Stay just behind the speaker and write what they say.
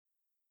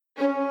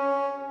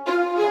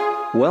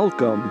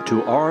Welcome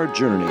to our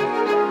journey.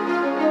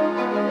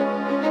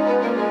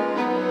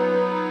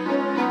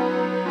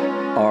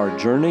 Our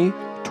journey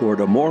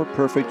toward a more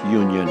perfect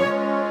union.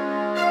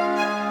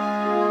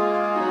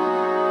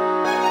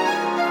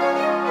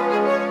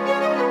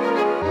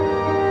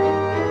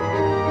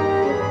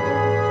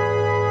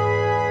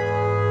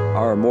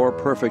 Our more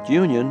perfect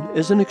union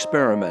is an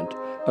experiment,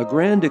 a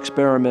grand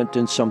experiment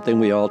in something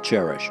we all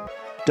cherish,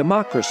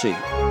 democracy.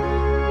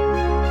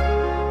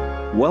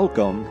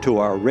 Welcome to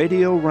our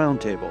Radio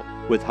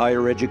Roundtable with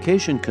higher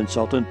education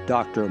consultant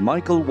Dr.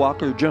 Michael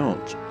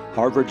Walker-Jones,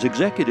 Harvard's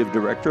Executive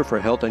Director for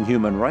Health and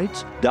Human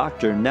Rights,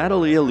 Dr.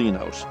 Natalia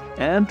Linos,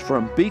 and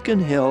from Beacon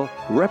Hill,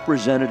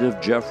 Representative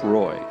Jeff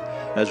Roy,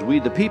 as we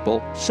the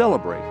people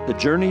celebrate the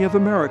journey of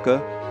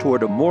America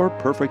toward a more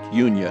perfect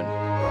union.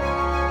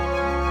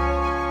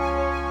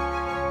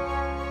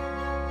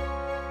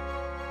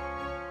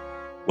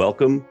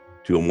 Welcome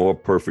to a more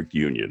perfect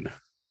union.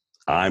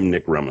 I'm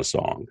Nick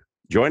Remasong.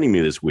 Joining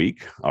me this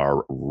week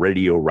are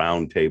Radio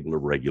Roundtable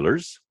of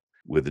Regulars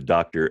with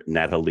Dr.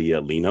 Natalia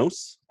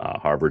Linos,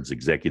 Harvard's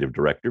Executive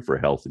Director for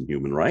Health and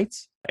Human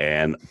Rights,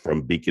 and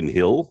from Beacon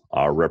Hill,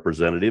 our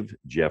Representative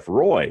Jeff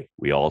Roy.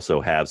 We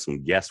also have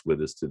some guests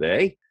with us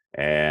today,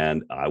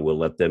 and I will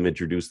let them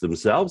introduce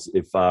themselves.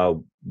 If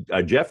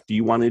Jeff, do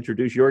you want to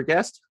introduce your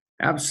guest?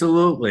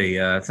 Absolutely.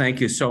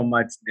 Thank you so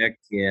much, Nick,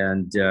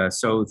 and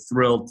so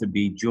thrilled to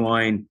be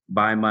joined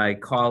by my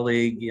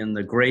colleague in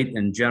the Great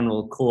and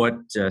General Court,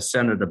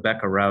 Senator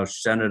Becca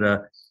Rausch.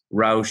 Senator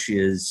Rausch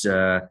is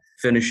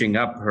finishing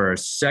up her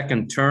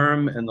second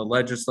term in the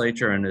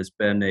legislature and has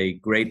been a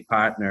great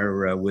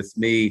partner with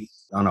me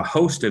on a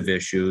host of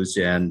issues,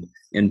 and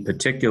in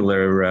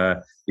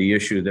particular, the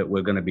issue that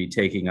we're going to be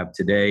taking up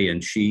today.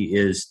 And she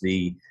is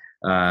the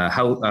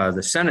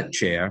Senate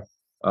chair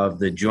of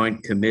the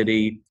Joint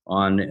Committee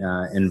on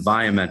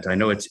Environment. I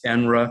know it's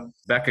ENRA.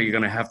 Becca, you're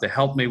going to have to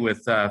help me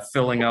with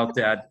filling out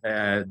that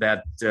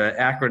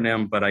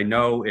acronym, but I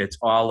know it's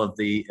all of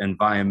the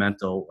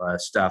environmental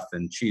stuff,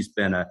 and she's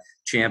been a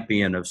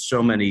champion of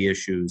so many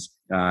issues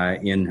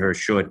in her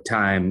short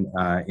time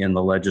in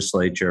the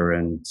legislature,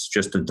 and it's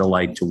just a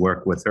delight to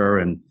work with her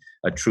and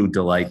a true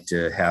delight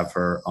to have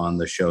her on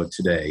the show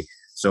today.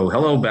 So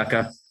hello,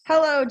 Becca.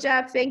 Hello,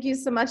 Jeff. Thank you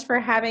so much for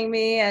having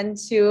me, and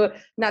to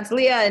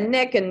Natalia and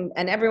Nick and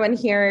everyone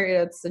here.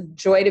 It's a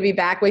joy to be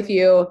back with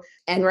you.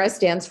 ENRA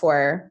stands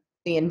for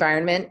the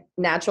Environment,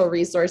 Natural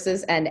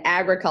Resources, and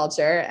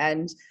Agriculture.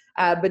 And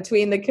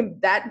between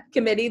that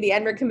committee, the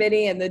ENRA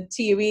committee, and the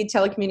TUE,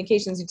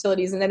 Telecommunications,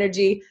 Utilities, and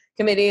Energy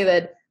committee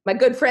that my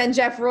good friend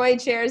Jeff Roy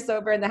chairs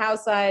over in the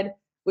House side,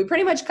 we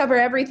pretty much cover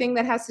everything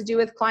that has to do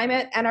with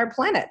climate and our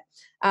planet,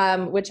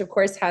 which of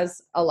course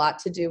has a lot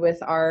to do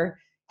with our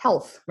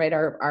health, right?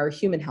 Our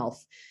human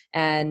health,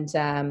 and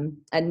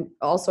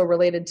also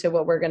related to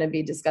what we're going to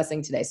be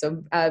discussing today.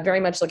 So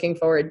very much looking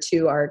forward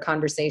to our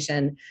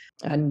conversation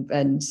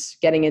and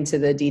getting into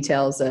the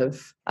details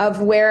of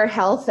where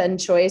health and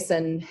choice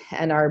and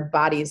our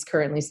bodies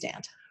currently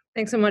stand.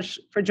 Thanks so much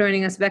for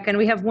joining us, Becca. And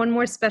we have one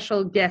more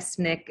special guest,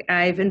 Nick.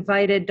 I've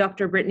invited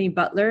Dr. Britney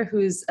Butler,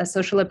 who's a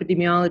social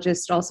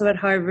epidemiologist also at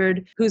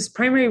Harvard, whose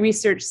primary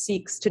research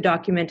seeks to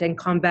document and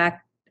combat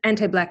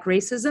anti-Black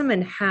racism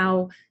and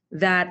how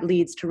that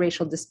leads to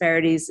racial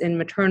disparities in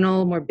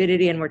maternal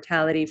morbidity and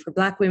mortality for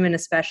Black women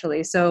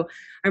especially. So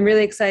I'm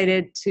really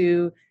excited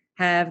to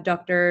have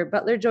Dr.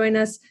 Butler join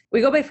us.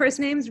 We go by first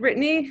names.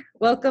 Britney,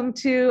 welcome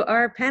to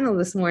our panel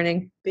this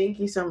morning. Thank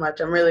you so much.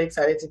 I'm really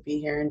excited to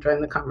be here and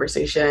join the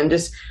conversation and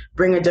just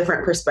bring a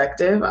different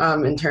perspective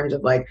in terms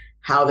of like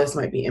how this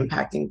might be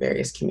impacting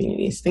various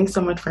communities. Thanks so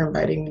much for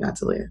inviting me,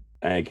 Natalia.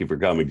 Thank you for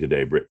coming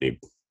today,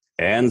 Britney.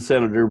 And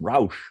Senator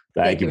Rausch,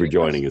 thank you for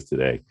joining us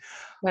today.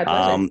 My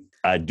pleasure.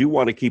 I do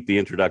want to keep the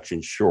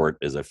introduction short,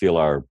 as I feel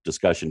our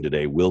discussion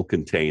today will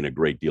contain a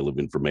great deal of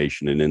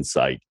information and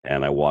insight,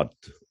 and I want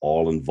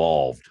all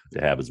involved to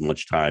have as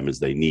much time as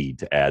they need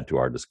to add to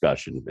our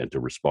discussion and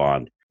to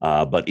respond.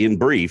 But in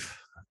brief,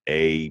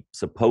 a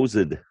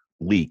supposed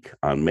leak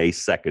on May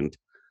 2nd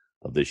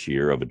of this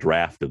year of a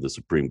draft of the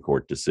Supreme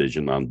Court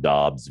decision on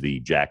Dobbs v.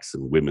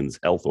 Jackson Women's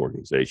Health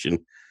Organization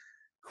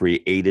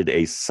created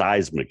a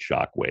seismic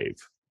shockwave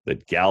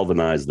that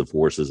galvanized the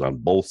forces on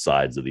both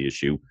sides of the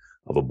issue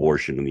of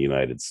abortion in the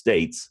United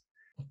States.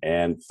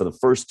 And for the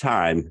first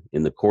time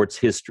in the court's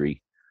history,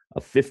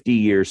 a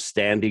 50-year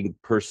standing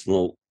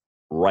personal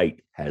right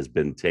has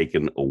been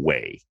taken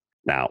away.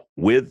 Now,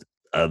 with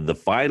the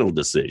final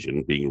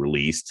decision being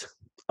released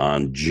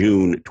on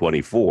June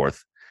 24th,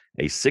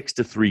 a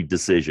 6-3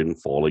 decision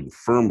falling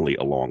firmly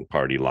along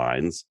party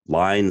lines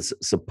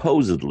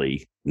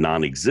supposedly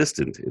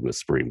non-existent in the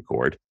Supreme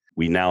Court,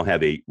 we now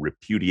have a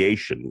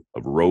repudiation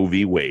of Roe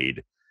v.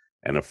 Wade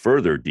and a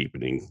further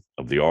deepening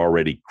of the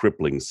already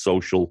crippling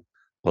social,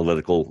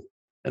 political,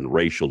 and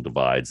racial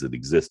divides that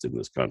exist in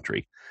this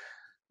country.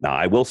 Now,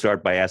 I will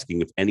start by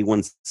asking if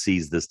anyone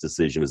sees this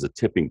decision as a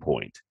tipping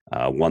point,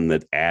 one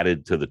that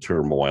added to the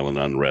turmoil and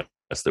unrest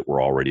that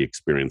we're already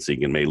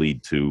experiencing and may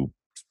lead to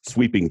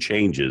sweeping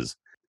changes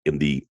in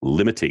the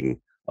limiting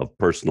of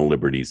personal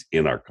liberties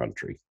in our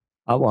country.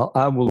 I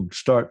will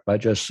start by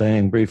just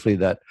saying briefly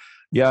that,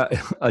 yeah,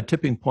 a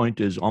tipping point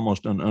is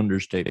almost an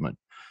understatement.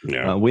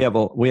 Yeah. We have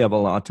a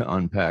lot to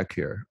unpack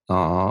here,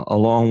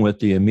 along with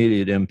the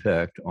immediate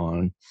impact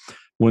on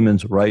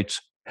women's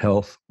rights,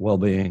 health,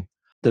 well-being.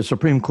 The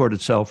Supreme Court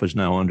itself is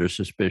now under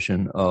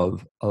suspicion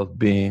of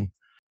being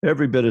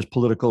every bit as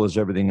political as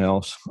everything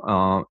else,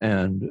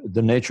 and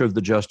the nature of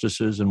the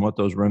justices and what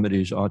those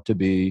remedies ought to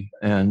be,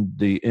 and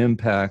the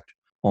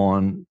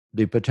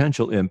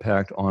potential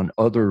impact on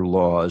other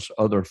laws,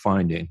 other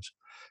findings,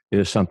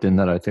 is something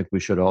that I think we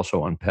should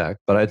also unpack.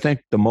 But I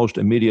think the most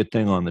immediate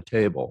thing on the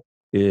table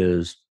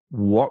is,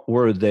 what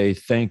were they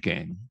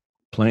thinking?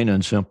 Plain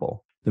and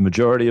simple. The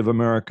majority of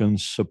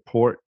Americans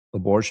support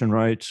abortion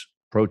rights,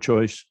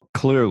 pro-choice,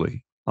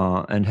 clearly,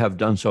 and have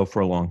done so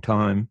for a long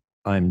time.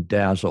 I'm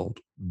dazzled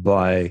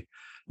by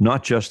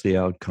not just the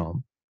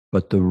outcome,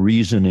 but the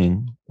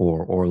reasoning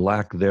or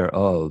lack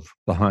thereof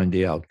behind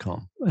the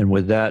outcome. And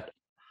with that,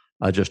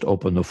 I just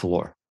open the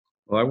floor.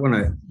 Well, I want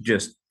to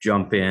just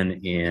jump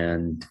in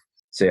and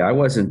say I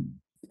wasn't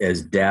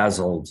as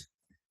dazzled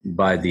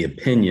by the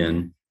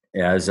opinion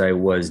as I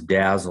was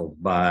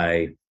dazzled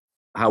by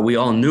how we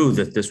all knew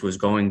that this was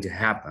going to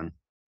happen,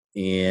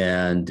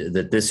 and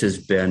that this has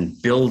been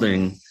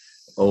building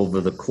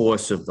over the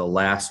course of the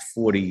last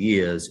 40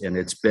 years, and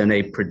it's been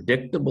a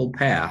predictable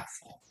path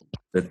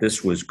that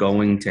this was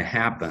going to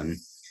happen.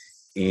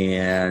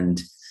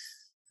 And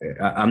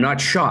I'm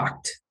not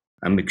shocked.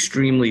 I'm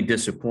extremely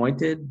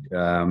disappointed,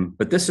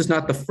 but this is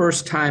not the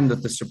first time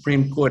that the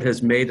Supreme Court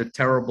has made a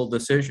terrible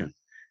decision.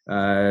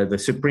 The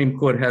Supreme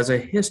Court has a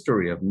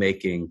history of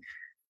making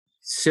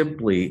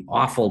simply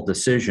awful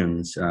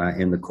decisions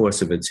in the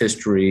course of its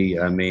history.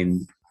 I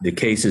mean, the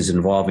cases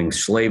involving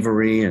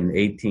slavery in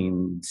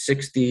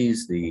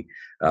 1860s, the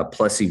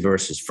Plessy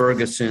versus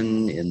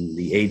Ferguson in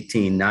the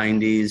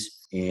 1890s,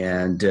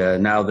 and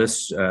now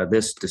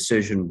this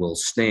decision will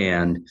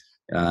stand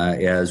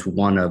as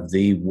one of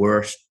the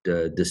worst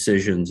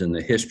decisions in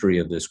the history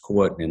of this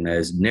court. And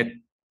as Nick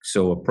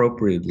so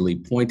appropriately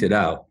pointed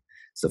out,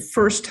 it's the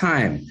first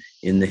time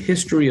in the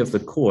history of the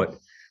court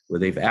where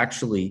they've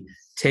actually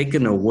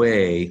taken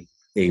away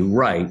a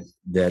right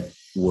that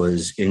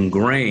was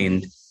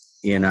ingrained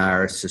in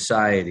our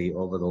society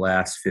over the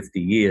last 50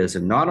 years.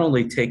 And not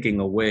only taking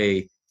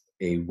away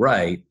a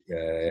right,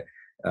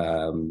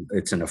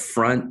 it's an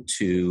affront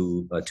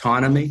to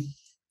autonomy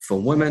for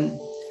women,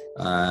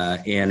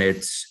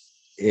 and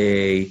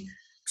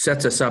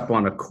sets us up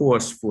on a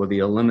course for the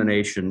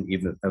elimination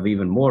of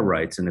even more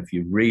rights. And if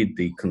you read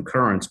the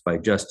concurrence by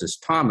Justice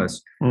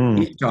Thomas,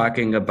 he's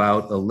talking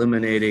about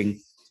eliminating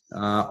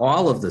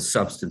all of the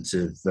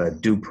substantive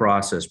due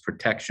process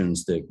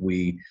protections that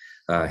we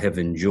have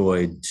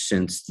enjoyed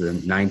since the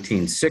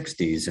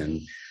 1960s,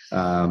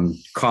 and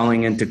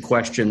calling into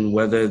question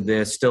whether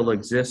there still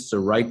exists a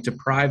right to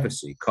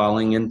privacy,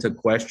 calling into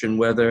question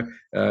whether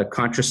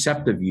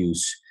contraceptive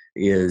use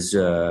is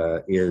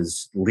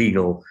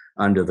legal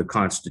under the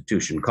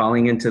Constitution,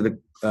 calling into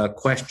the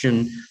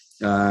question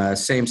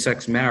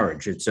same-sex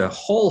marriage. It's a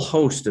whole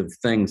host of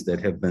things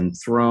that have been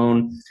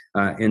thrown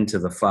into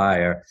the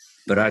fire.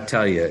 But I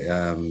tell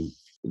you,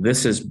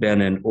 this has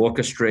been an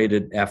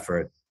orchestrated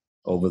effort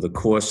over the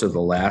course of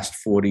the last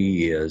 40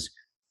 years.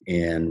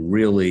 And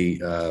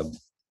really, I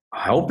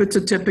hope it's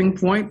a tipping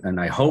point, and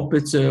I hope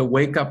it's a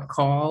wake-up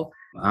call.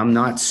 I'm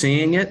not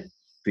seeing it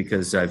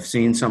because I've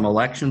seen some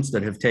elections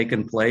that have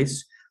taken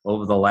place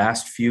over the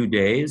last few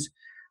days,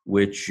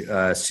 which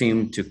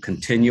seem to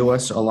continue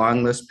us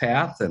along this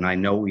path. And I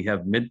know we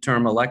have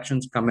midterm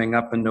elections coming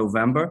up in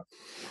November,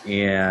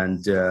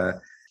 and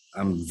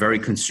I'm very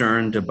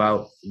concerned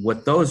about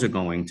what those are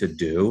going to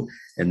do.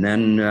 And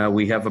then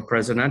we have a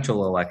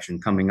presidential election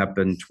coming up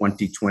in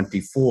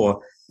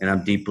 2024, and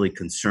I'm deeply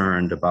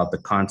concerned about the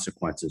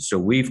consequences. So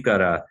we've got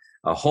a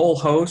whole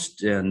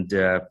host, and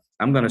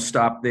I'm going to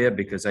stop there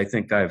because I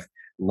think I've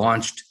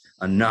launched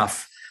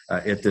enough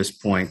at this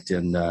point,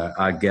 and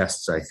our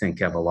guests, I think,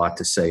 have a lot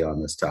to say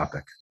on this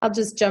topic. I'll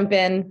just jump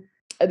in.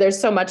 There's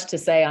so much to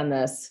say on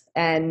this,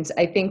 and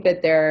I think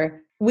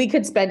that we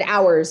could spend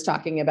hours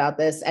talking about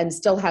this and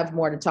still have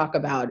more to talk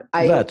about.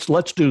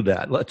 Let's do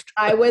that.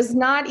 I was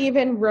not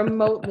even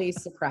remotely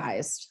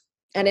surprised.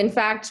 And in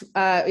fact,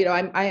 I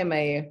am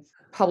a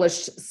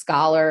published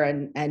scholar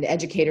and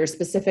educator,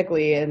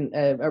 specifically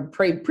a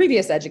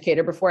previous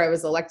educator before I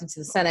was elected to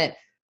the Senate,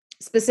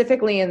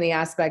 specifically in the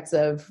aspects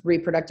of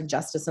reproductive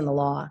justice in the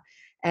law.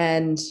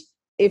 And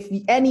if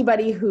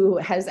anybody who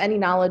has any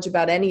knowledge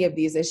about any of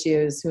these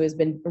issues, who has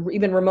been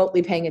even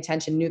remotely paying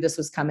attention, knew this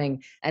was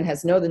coming and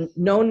has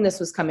known this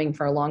was coming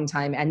for a long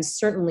time, and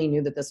certainly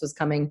knew that this was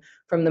coming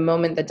from the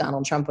moment that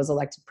Donald Trump was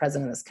elected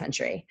president of this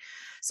country.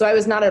 So I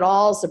was not at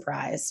all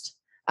surprised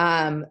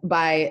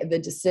by the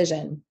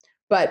decision.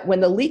 But when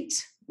the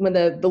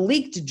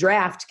leaked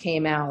draft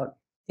came out,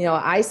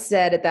 I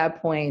said at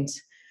that point,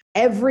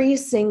 every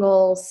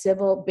single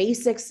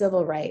basic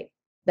civil right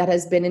that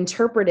has been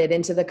interpreted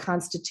into the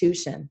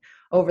Constitution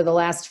over the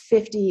last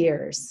 50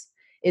 years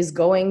is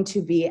going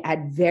to be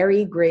at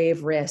very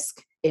grave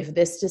risk if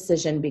this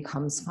decision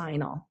becomes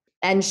final.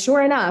 And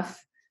sure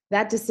enough,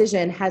 that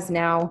decision has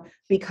now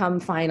become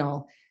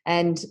final.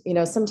 And,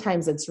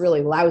 sometimes it's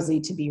really lousy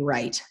to be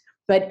right.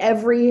 But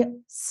every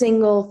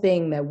single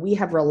thing that we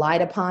have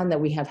relied upon,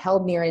 that we have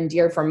held near and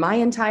dear for my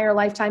entire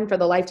lifetime, for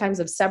the lifetimes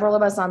of several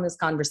of us on this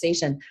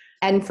conversation,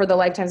 and for the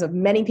lifetimes of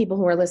many people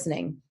who are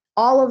listening,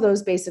 all of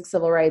those basic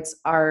civil rights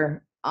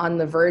are on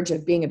the verge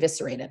of being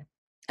eviscerated.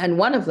 And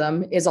one of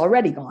them is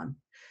already gone.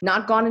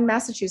 Not gone in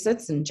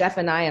Massachusetts, and Jeff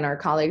and I and our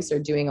colleagues are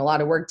doing a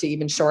lot of work to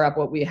even shore up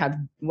what we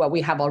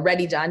have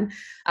already done.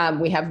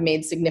 We have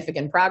made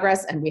significant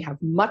progress, and we have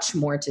much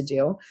more to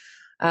do.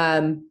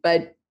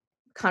 But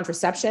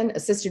contraception,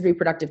 assisted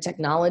reproductive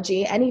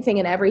technology, anything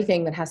and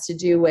everything that has to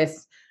do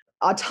with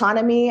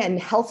autonomy and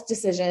health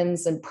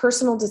decisions and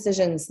personal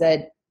decisions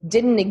that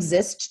didn't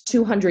exist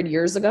 200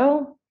 years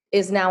ago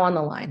is now on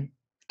the line.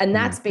 And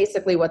that's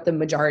basically what the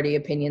majority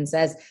opinion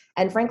says.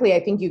 And frankly, I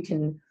think you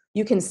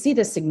can see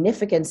the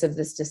significance of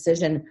this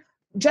decision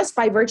just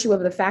by virtue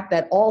of the fact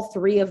that all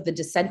three of the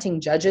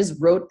dissenting judges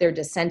wrote their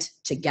dissent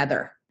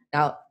together.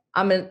 Now,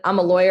 I'm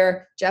a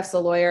lawyer. Jeff's a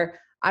lawyer.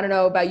 I don't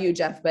know about you,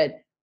 Jeff, but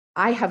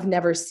I have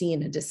never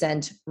seen a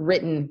dissent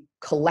written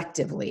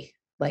collectively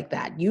like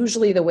that.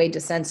 Usually the way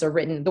dissents are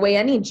written, the way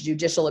any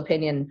judicial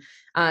opinion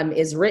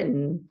is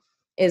written,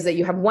 is that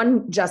you have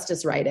one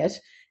justice write it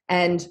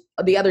and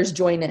the others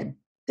join in.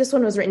 This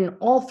one was written,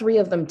 all three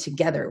of them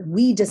together.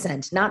 We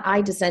dissent, not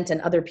I dissent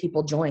and other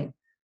people join.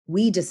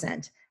 We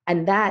dissent.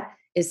 And that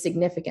is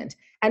significant.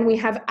 And we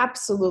have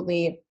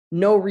absolutely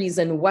no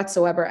reason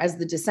whatsoever, as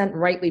the dissent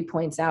rightly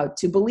points out,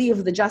 to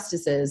believe the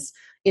justices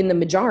in the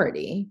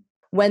majority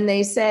when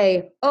they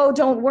say, oh,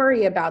 don't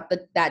worry about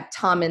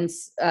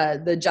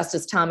the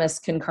Justice Thomas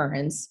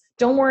concurrence.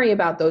 Don't worry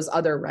about those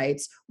other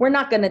rights. We're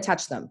not going to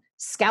touch them.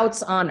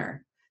 Scouts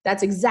honor.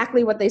 That's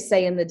exactly what they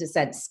say in the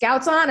dissent.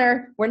 Scouts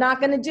honor. We're not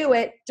going to do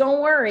it.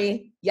 Don't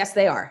worry. Yes,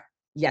 they are.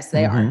 Yes,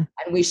 they are. And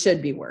we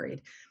should be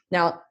worried.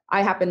 Now,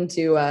 I happen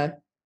to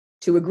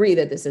agree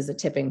that this is a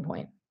tipping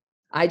point.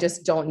 I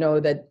just don't know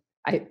that.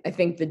 I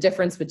think the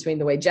difference between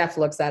the way Jeff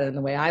looks at it and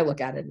the way I look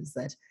at it is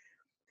that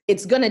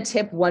it's going to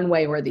tip one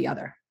way or the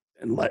other.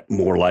 And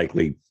more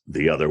likely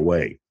the other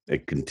way,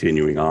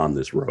 continuing on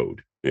this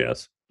road.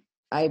 Yes.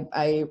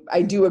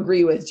 I do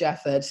agree with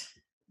Jeff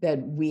that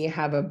we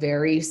have a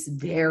very,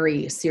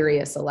 very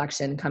serious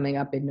election coming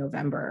up in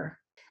November.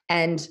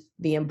 And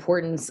the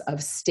importance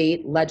of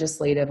state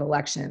legislative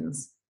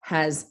elections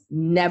has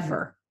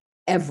never,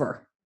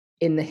 ever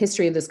in the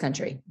history of this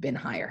country been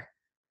higher,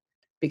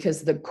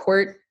 because the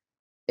court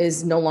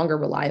is no longer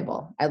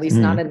reliable, at least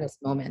not in this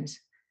moment.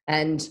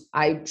 And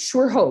I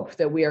sure hope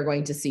that we are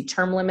going to see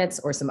term limits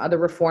or some other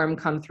reform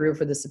come through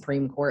for the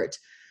Supreme Court.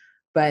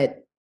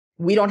 But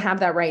we don't have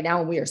that right now,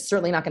 and we are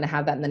certainly not going to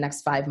have that in the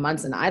next 5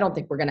 months. And I don't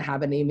think we're going to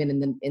have it even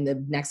in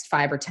the next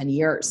 5 or 10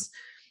 years.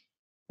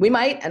 We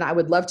might, and I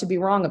would love to be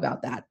wrong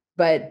about that.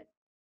 But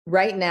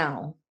right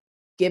now,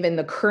 given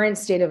the current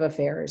state of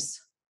affairs,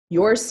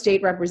 your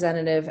state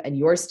representative and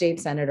your state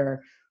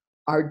senator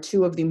are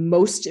two of the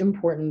most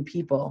important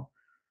people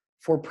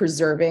for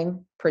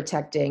preserving,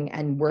 protecting,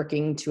 and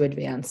working to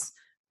advance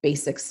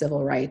basic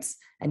civil rights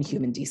and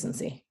human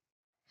decency.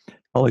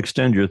 I'll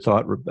extend your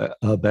thought,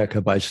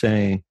 Rebecca, by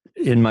saying,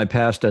 in my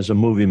past as a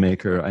movie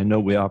maker, I know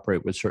we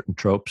operate with certain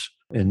tropes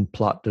in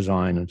plot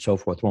design and so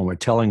forth when we're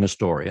telling a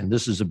story, and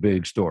this is a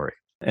big story.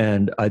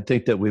 And I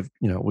think that we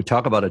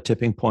talk about a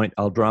tipping point.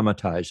 I'll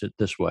dramatize it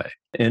this way.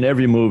 In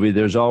every movie,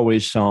 there's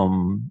always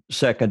some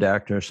second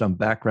actor, some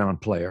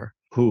background player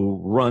who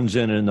runs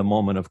in the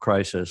moment of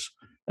crisis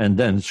and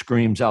then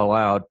screams out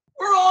loud,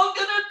 "We're all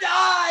gonna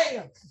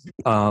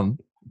die!"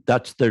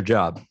 That's their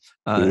job.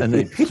 And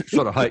they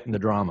sort of heighten the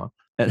drama.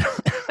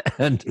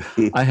 And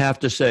I have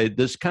to say,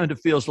 this kind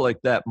of feels like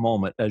that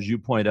moment, as you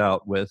point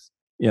out, with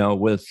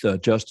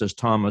Justice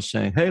Thomas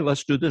saying, hey,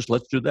 let's do this,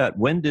 let's do that.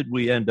 When did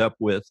we end up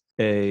with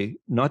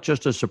not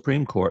just a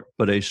Supreme Court,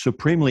 but a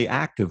supremely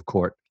active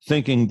court,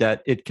 thinking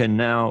that it can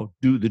now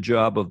do the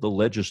job of the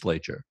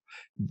legislature?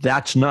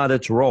 That's not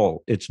its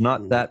role. It's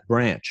not that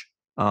branch.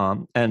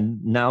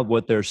 And now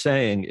what they're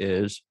saying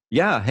is,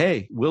 yeah,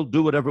 hey, we'll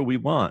do whatever we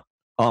want.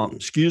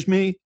 Excuse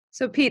me?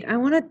 So Pete, I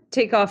want to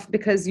take off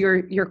because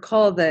your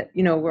call that,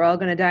 we're all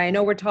going to die. I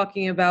know we're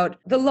talking about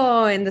the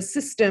law and the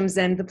systems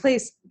and the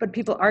place, but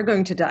people are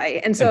going to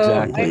die. And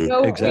so I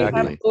know we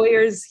have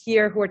lawyers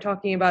here who are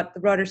talking about the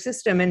broader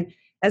system. And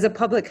as a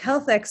public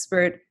health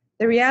expert,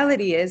 the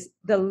reality is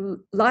the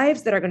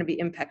lives that are going to be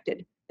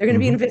impacted, they're going to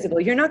be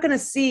invisible. You're not going to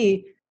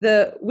see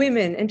the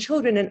women and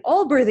children and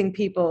all birthing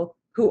people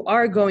who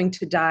are going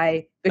to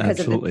die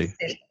because of the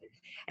decision.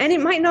 And it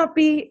might not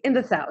be in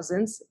the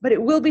thousands, but it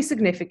will be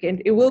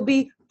significant. It will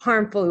be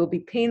harmful. It will be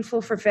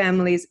painful for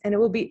families, and it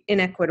will be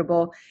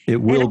inequitable. It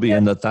will be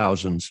in the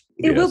thousands.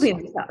 It will be in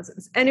the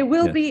thousands. And it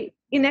will be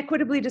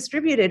inequitably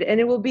distributed.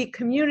 And it will be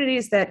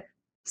communities that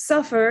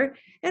suffer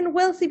and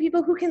wealthy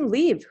people who can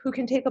leave, who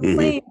can take a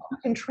plane, who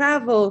can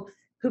travel,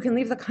 who can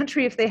leave the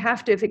country if they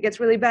have to, if it gets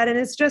really bad. And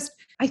it's just,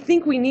 I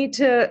think we need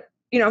to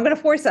I'm going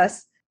to force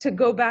us to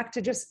go back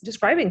to just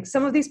describing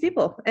some of these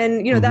people.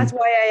 And, that's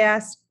why I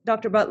asked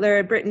Dr. Butler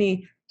and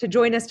Britney to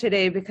join us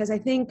today, because I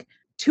think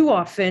too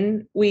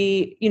often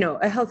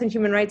a health and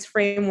human rights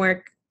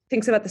framework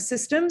thinks about the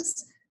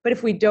systems, but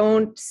if we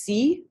don't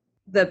see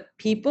the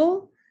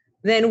people,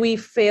 then we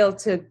fail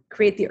to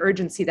create the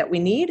urgency that we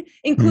need,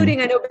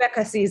 including, I know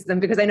Becca sees them,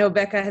 because I know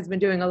Becca has been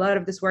doing a lot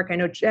of this work. I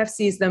know Jeff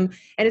sees them,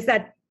 and it's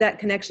that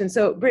connection.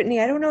 So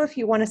Britney, I don't know if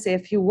you want to say a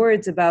few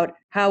words about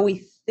how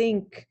we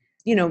think,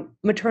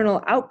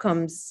 maternal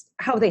outcomes,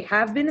 how they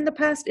have been in the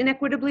past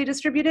inequitably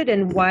distributed,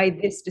 and why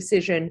this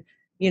decision,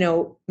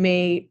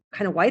 may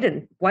kind of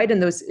widen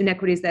those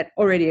inequities that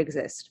already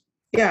exist.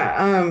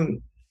 Yeah,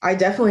 I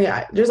definitely,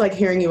 just like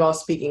hearing you all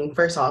speaking,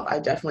 first off, I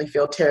definitely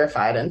feel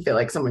terrified and feel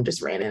like someone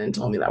just ran in and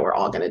told me that we're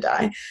all going to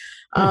die.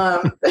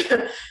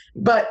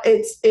 But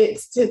it's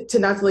to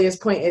Natalia's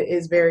point, it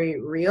is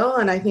very real.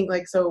 And I think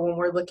so when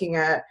we're looking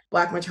at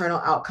Black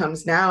maternal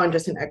outcomes now and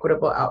just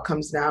inequitable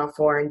outcomes now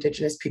for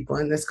Indigenous people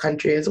in this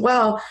country as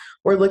well,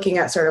 we're looking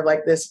at sort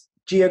of this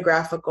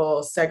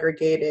geographical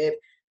segregated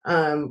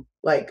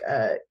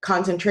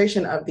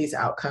concentration of these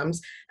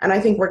outcomes. And I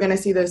think we're going to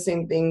see those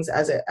same things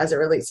as it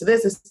relates to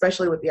this,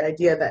 especially with the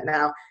idea that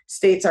now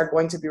states are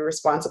going to be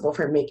responsible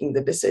for making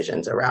the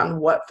decisions around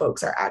what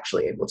folks are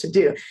actually able to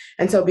do.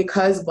 And so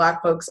because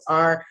Black folks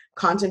are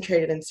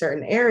concentrated in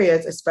certain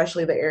areas,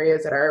 especially the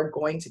areas that are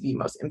going to be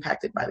most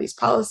impacted by these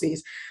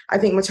policies, I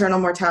think maternal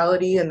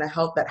mortality and the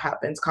health that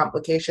happens,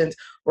 complications,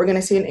 we're going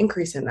to see an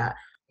increase in that.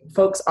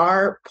 Folks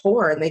are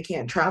poor and they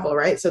can't travel,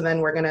 right? So then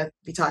we're going to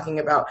be talking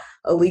about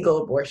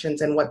illegal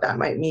abortions and what that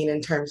might mean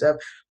in terms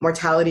of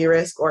mortality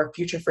risk or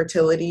future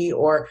fertility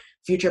or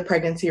future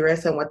pregnancy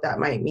risk, and what that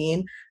might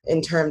mean in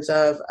terms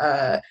of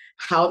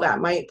how that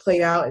might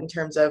play out in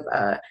terms of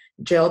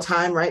jail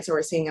time, right? So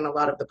we're seeing in a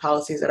lot of the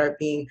policies that are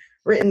being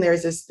written,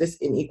 there's this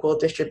unequal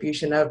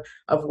distribution of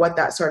what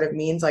that sort of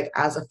means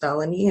as a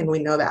felony. And we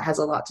know that has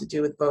a lot to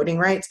do with voting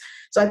rights.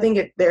 So I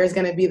think there is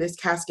going to be this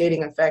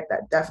cascading effect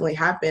that definitely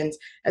happens,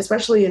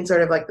 especially in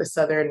sort of the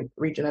southern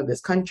region of this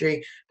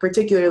country,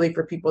 particularly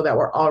for people that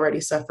were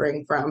already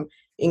suffering from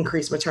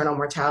increased maternal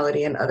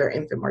mortality and other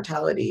infant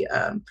mortality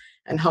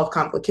and health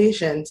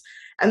complications.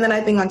 And then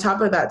I think on top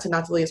of that, to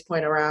Natalia's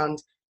point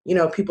around,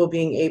 people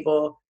being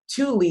able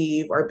to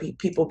leave or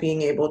people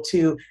being able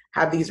to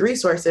have these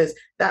resources,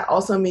 that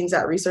also means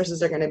that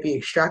resources are going to be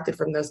extracted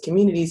from those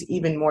communities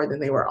even more than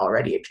they were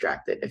already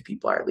extracted if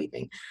people are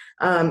leaving.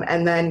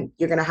 And then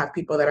you're going to have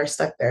people that are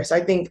stuck there. So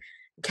I think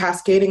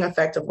cascading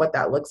effect of what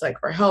that looks like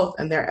for health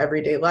and their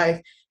everyday life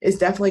is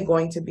definitely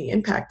going to be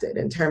impacted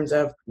in terms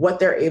of what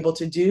they're able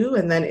to do,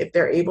 and then if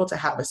they're able to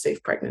have a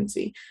safe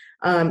pregnancy.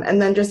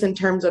 And then just in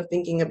terms of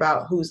thinking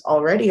about who's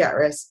already at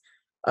risk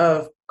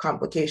of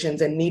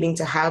complications and needing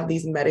to have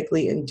these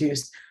medically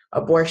induced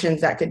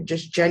abortions that could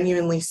just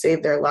genuinely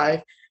save their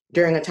life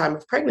during a time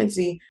of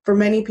pregnancy, for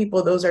many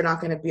people, those are not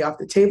going to be off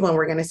the table. And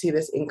we're going to see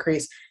this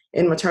increase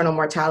in maternal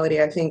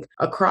mortality, I think,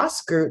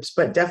 across groups,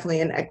 but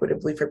definitely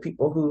inequitably for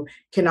people who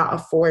cannot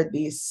afford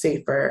these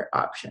safer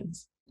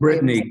options.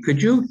 Britney,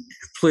 could you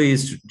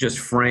please just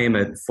frame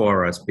it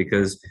for us?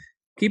 Because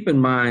keep in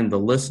mind, the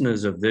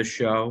listeners of this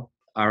show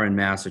are in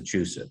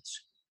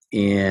Massachusetts.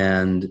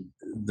 And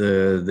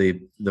the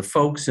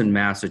folks in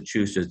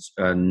Massachusetts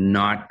are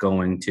not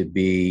going to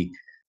be,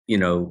 in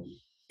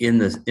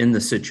the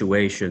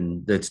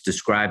situation that's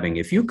describing.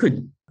 If you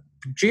could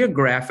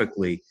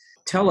geographically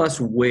tell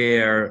us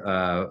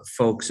where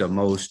folks are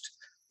most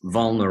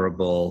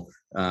vulnerable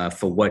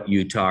for what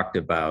you talked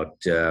about,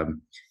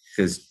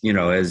 because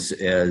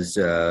as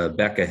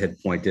Becca had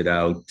pointed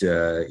out,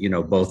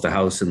 both the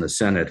House and the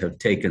Senate have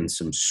taken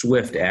some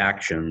swift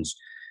actions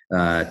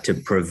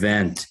to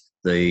prevent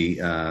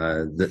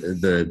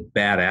the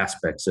bad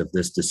aspects of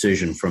this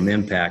decision from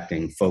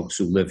impacting folks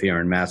who live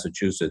here in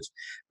Massachusetts,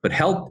 but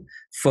help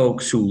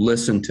folks who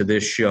listen to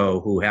this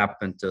show who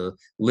happen to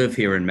live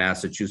here in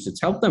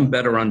Massachusetts, help them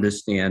better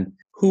understand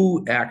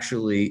who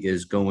actually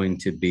is going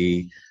to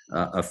be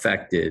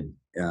affected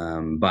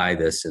by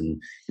this, and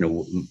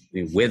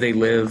where they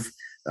live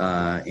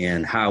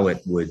and how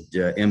it would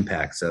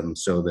impact them,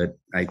 so that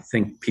I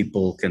think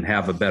people can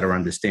have a better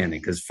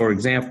understanding. Because, for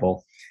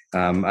example,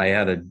 I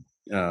had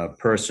a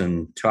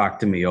person talk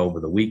to me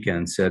over the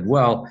weekend, said,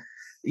 well,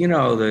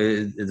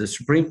 the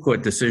Supreme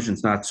Court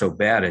decision's not so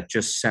bad. It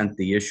just sent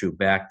the issue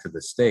back to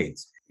the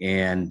states.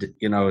 And,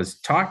 I was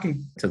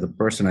talking to the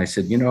person. I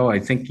said, I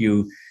think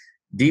you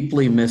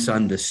deeply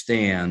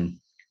misunderstand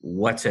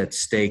what's at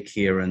stake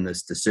here in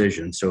this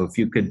decision. So if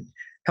you could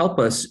help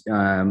us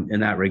in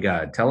that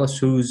regard, tell us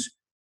who's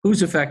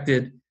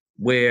affected,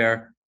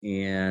 where,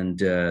 and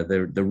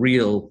the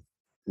real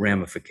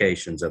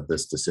ramifications of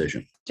this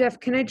decision. Jeff,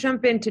 can I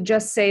jump in to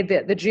just say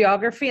the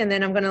geography, and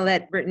then I'm going to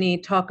let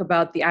Britney talk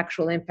about the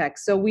actual impact.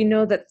 So we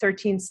know that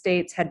 13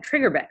 states had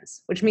trigger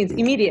bans, which means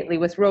immediately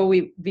with Roe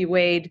v.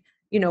 Wade,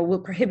 will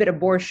prohibit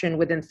abortion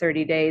within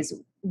 30 days.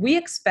 We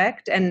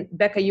expect, and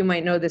Becca, you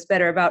might know this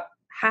better, about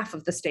half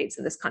of the states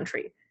in this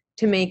country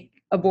to make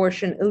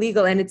abortion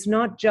illegal. And it's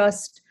not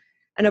just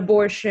an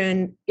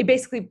abortion, it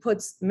basically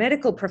puts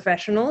medical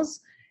professionals,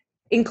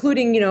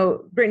 including,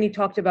 Brittany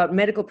talked about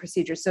medical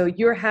procedures. So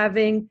you're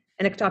having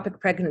an ectopic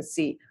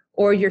pregnancy,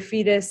 or your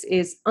fetus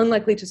is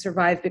unlikely to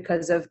survive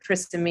because of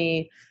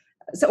trisomy,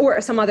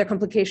 or some other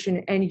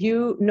complication, and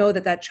you know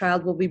that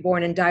child will be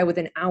born and die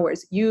within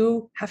hours.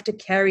 You have to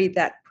carry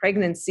that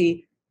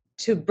pregnancy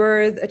to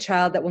birth a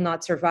child that will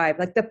not survive.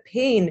 Like the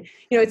pain,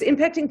 it's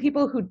impacting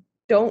people who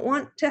don't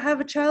want to have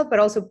a child, but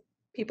also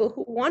people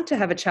who want to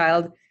have a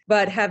child,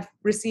 but have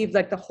received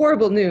like the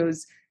horrible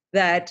news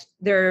that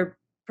their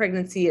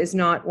pregnancy is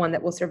not one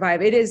that will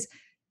survive. It is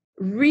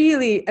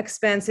really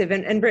expensive.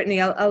 And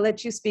Brittany, I'll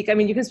let you speak. I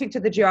mean, you can speak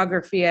to the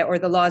geography or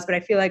the laws, but I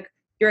feel like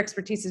your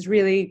expertise is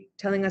really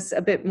telling us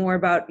a bit more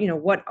about,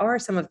 what are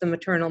some of the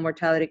maternal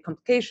mortality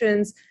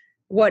complications?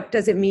 What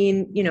does it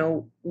mean?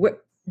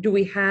 Do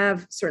we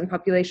have certain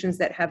populations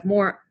that have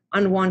more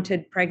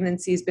unwanted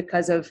pregnancies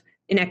because of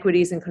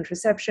inequities in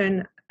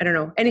contraception? I don't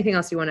know. Anything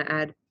else you want to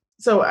add?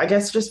 So I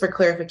guess just for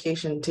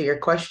clarification to your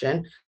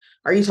question,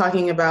 are you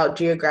talking about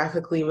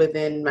geographically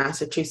within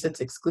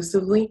Massachusetts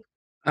exclusively?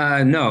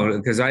 No,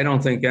 because I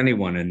don't think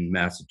anyone in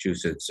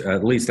Massachusetts,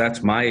 at least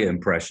that's my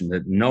impression,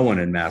 that no one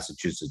in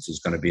Massachusetts is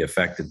going to be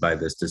affected by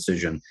this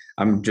decision.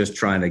 I'm just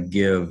trying to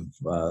give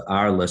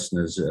our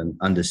listeners an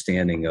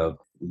understanding of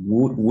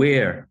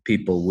where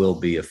people will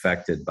be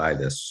affected by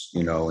this,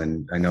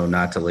 and I know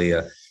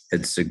Natalia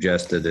had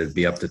suggested it'd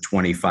be up to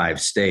 25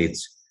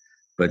 states,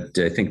 but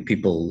I think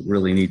people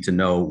really need to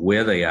know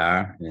where they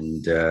are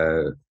and,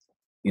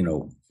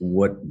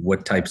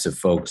 what types of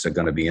folks are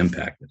going to be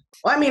impacted.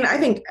 Well, I mean, I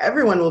think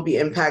everyone will be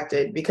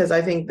impacted because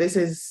I think this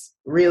is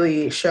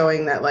really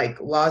showing that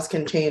laws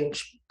can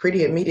change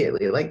pretty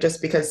immediately.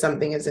 Just because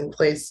something is in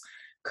place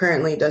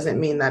currently doesn't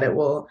mean that it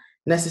will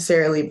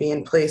necessarily be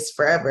in place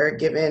forever,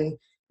 given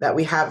that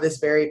we have this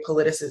very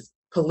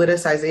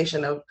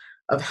politicization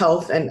of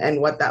health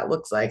and what that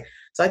looks like.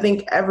 So I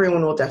think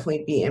everyone will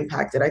definitely be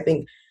impacted. I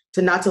think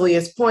to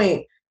Natalia's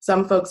point,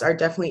 some folks are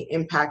definitely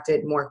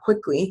impacted more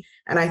quickly.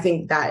 And I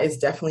think that is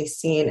definitely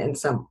seen in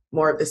some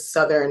more of the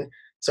southern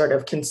sort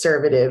of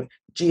conservative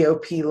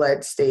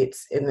GOP-led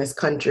states in this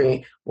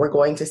country. We're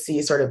going to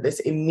see sort of this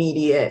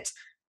immediate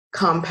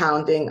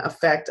compounding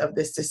effect of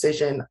this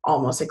decision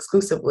almost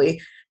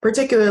exclusively,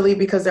 particularly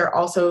because they're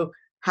also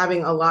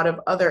having a lot of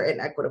other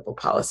inequitable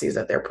policies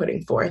that they're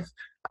putting forth.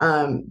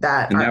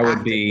 That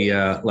would be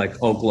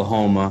like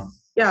Oklahoma,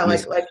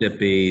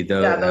 Mississippi,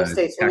 those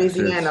states, Texas.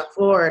 Louisiana,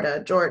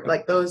 Florida,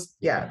 Georgia,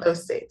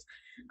 those states.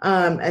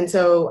 And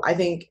so I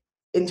think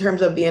in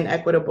terms of the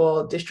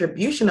inequitable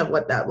distribution of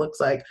what that looks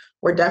like,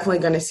 we're definitely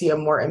going to see a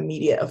more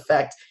immediate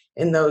effect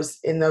in those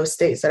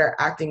states that are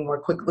acting more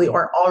quickly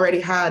or already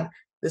had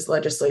this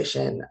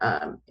legislation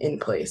in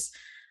place.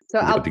 So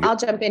I'll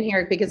jump in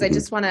here because I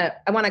just want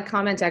to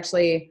comment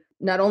actually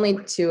not only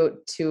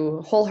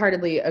to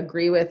wholeheartedly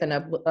agree with and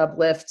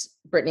uplift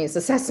Brittany's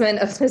assessment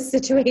of this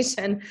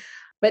situation,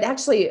 but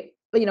actually,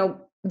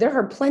 there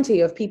are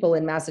plenty of people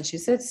in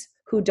Massachusetts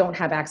who don't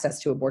have access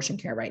to abortion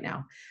care right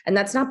now. And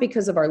that's not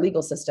because of our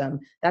legal system.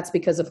 That's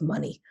because of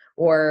money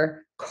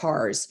or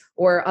cars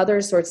or other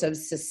sorts of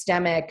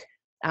systemic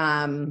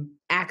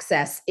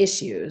access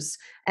issues.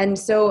 And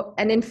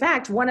in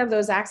fact, one of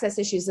those access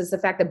issues is the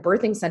fact that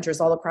birthing centers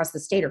all across the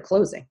state are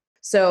closing.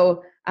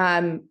 So,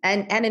 and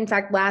in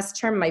fact, last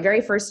term, my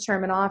very first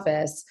term in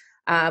office,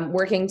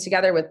 working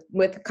together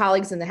with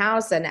colleagues in the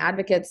House and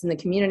advocates in the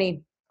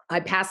community, I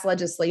passed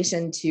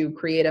legislation to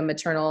create a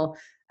maternal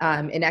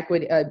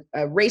inequity,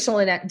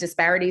 racial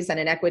disparities and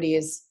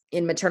inequities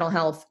in maternal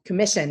health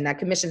commission. That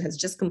commission has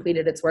just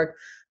completed its work.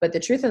 But the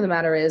truth of the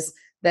matter is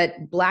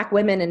that Black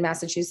women in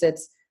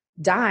Massachusetts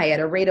die at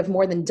a rate of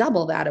more than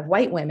double that of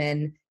white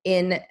women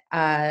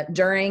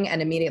during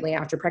and immediately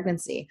after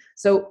pregnancy.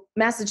 So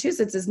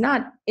Massachusetts is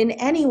not in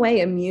any way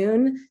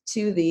immune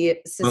to the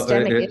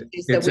systemic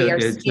issues that we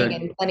are seeing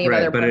in plenty of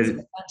other parts of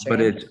the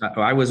country. But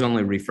I was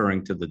only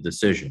referring to the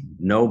decision.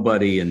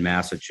 Nobody in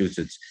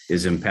Massachusetts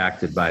is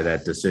impacted by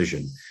that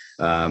decision.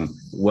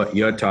 What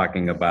you're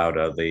talking about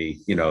are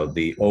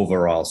the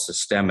overall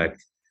systemic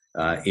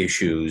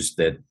issues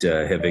that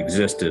have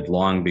existed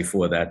long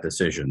before that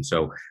decision.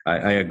 So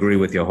I agree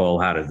with you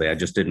wholeheartedly. I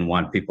just didn't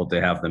want people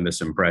to have the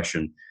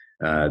misimpression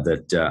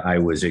that I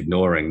was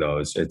ignoring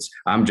those.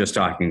 I'm just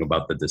talking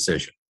about the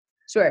decision.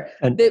 Sure.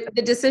 And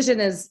the decision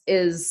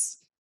is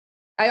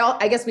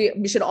I guess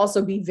we should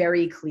also be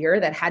very clear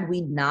that had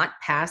we not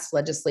passed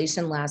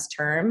legislation last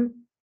term,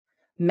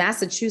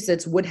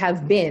 Massachusetts would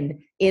have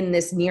been in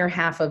this near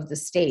half of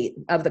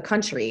the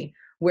country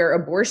where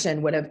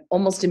abortion would have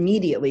almost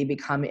immediately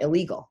become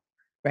illegal,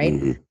 right?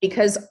 Mm-hmm.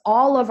 Because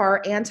all of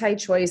our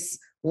anti-choice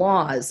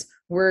laws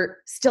were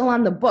still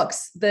on the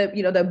books.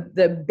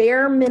 The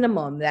bare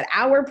minimum that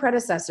our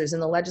predecessors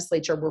in the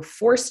legislature were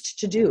forced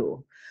to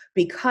do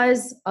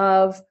because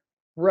of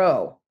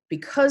Roe,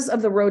 because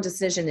of the Roe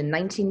decision in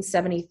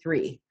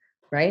 1973,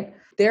 right?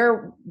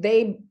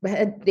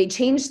 They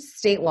changed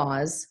state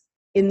laws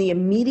in the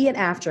immediate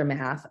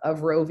aftermath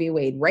of Roe v.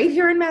 Wade, right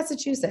here in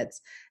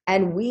Massachusetts.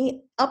 And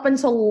we, up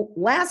until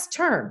last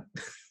term,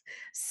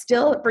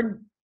 still for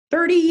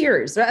 30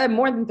 years,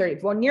 more than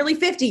 30, well, nearly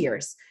 50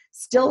 years,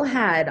 still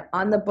had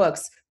on the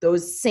books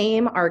those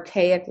same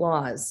archaic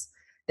laws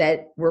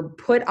that were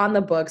put on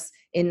the books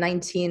in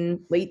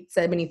late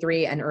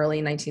 73 and early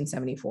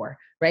 1974,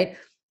 right?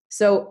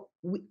 So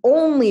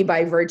only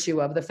by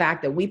virtue of the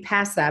fact that we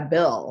passed that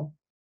bill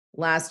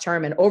last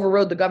term and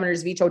overrode the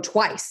governor's veto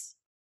twice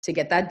to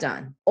get that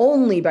done,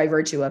 only by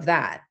virtue of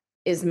that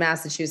is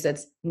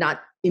Massachusetts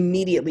not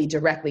immediately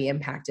directly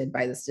impacted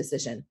by this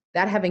decision.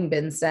 That having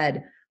been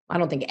said, I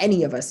don't think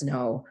any of us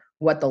know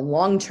what the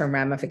long-term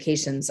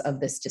ramifications of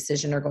this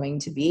decision are going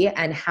to be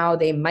and how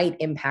they might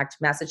impact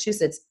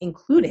Massachusetts,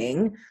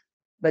 including,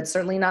 but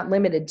certainly not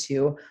limited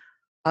to,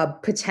 a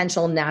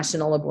potential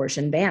national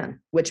abortion ban,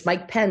 which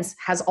Mike Pence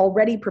has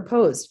already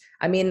proposed.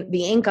 I mean,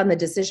 the ink on the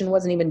decision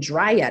wasn't even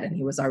dry yet, and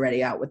he was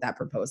already out with that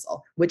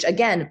proposal, which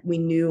again, we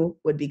knew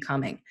would be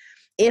coming.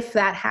 If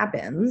that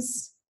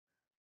happens,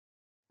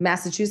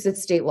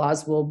 Massachusetts state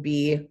laws will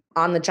be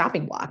on the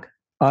chopping block.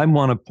 I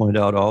want to point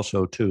out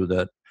also too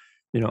that,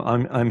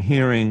 I'm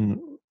hearing,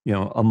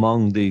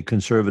 among the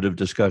conservative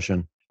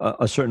discussion,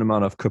 a certain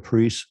amount of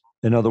caprice.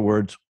 In other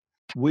words,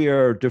 we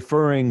are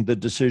deferring the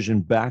decision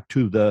back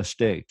to the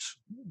states,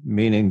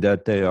 meaning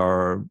that they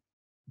are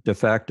de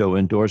facto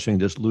endorsing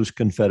this loose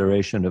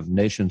confederation of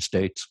nation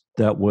states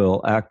that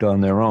will act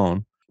on their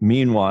own.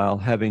 Meanwhile,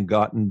 having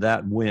gotten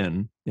that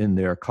win in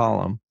their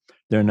column,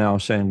 they're now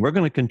saying we're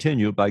going to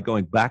continue by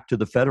going back to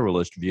the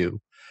federalist view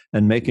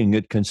and making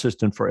it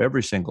consistent for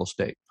every single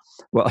state.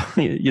 Well,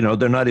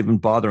 they're not even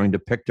bothering to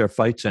pick their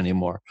fights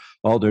anymore.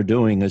 All they're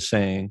doing is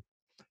saying,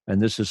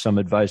 and this is some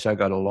advice I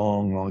got a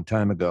long, long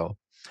time ago,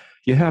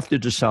 you have to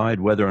decide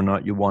whether or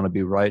not you want to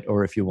be right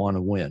or if you want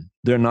to win.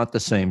 They're not the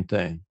same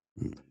thing.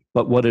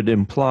 But what it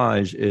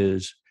implies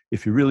is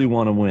if you really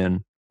want to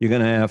win, you're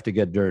going to have to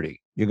get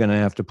dirty. You're going to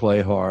have to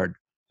play hard,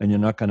 and you're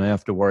not going to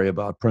have to worry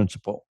about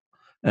principle.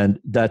 And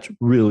that's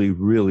really,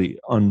 really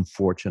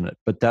unfortunate.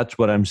 But that's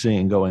what I'm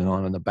seeing going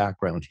on in the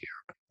background here.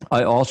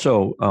 I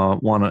also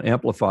want to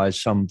amplify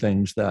some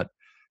things that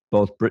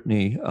both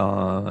Britney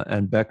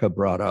and Becca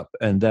brought up,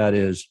 and that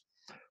is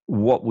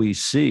what we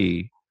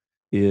see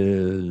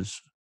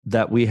is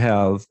that we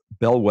have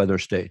bellwether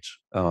states,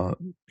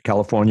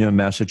 California and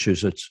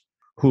Massachusetts,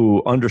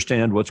 who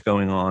understand what's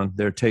going on.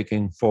 They're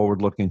taking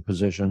forward-looking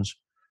positions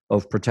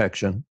of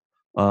protection,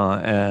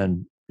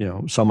 and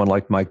someone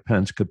like Mike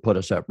Pence could put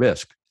us at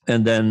risk.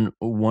 And then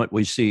what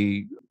we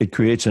see, it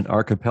creates an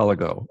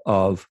archipelago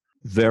of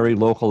very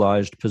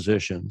localized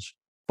positions,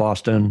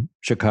 Boston,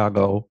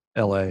 Chicago,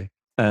 LA,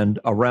 and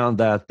around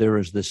that there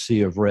is this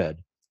sea of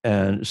red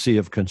and sea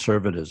of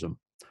conservatism.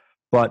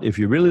 But if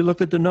you really look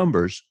at the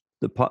numbers,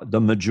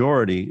 the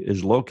majority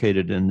is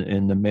located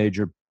in the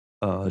major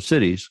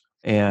cities,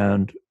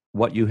 and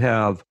what you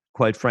have,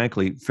 quite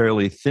frankly,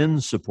 fairly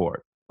thin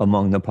support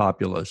among the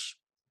populace,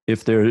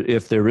 if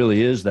there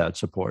really is that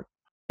support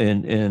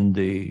in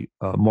the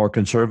more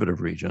conservative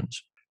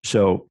regions.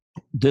 So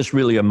this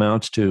really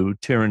amounts to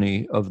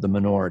tyranny of the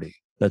minority.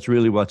 That's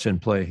really what's in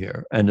play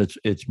here, and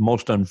it's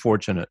most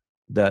unfortunate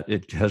that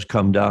it has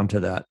come down to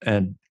that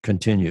and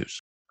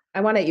continues. I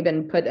want to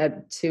even put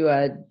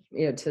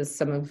to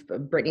some of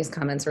Brittany's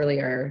comments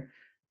earlier.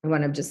 I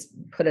want to just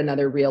put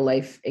another real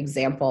life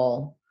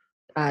example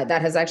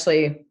that has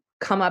actually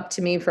come up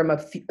to me from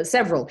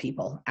several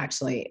people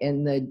actually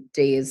in the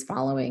days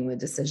following the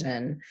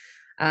decision,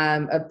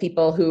 of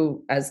people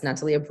who, as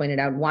Natalia pointed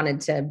out,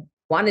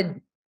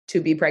 wanted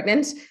to be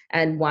pregnant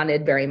and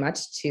wanted very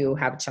much to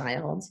have a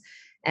child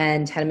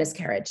and had a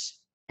miscarriage,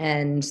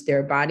 and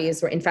their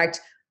bodies were, in fact,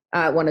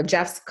 one of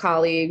Jeff's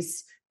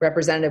colleagues,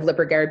 Representative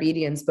Lipper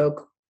Garabedian,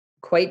 spoke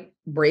quite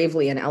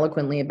bravely and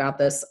eloquently about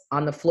this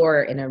on the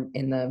floor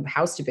in the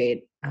House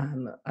debate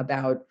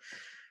about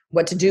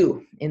what to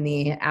do in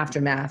the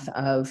aftermath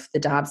of the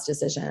Dobbs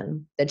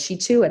decision, that she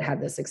too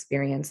had this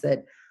experience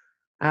that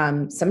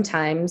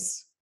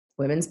sometimes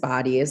women's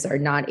bodies are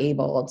not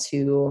able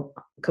to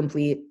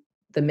complete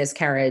the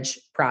miscarriage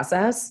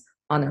process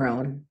on their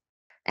own.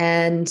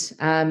 And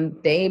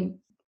they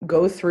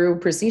go through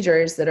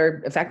procedures that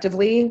are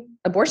effectively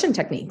abortion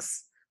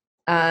techniques.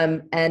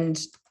 And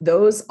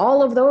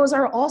all of those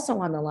are also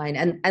on the line.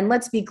 And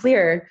let's be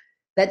clear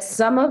that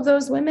some of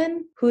those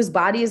women whose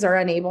bodies are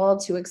unable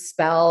to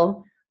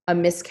expel a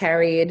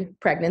miscarried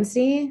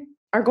pregnancy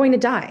are going to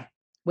die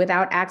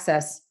without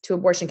access to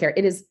abortion care.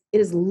 It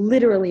is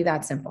literally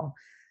that simple.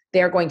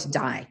 They are going to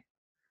die.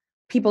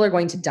 People are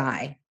going to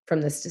die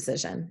from this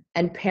decision,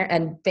 and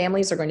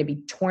families are going to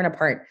be torn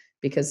apart,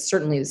 because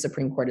certainly the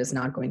Supreme Court is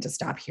not going to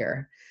stop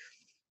here.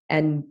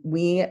 And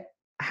we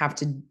have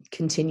to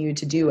continue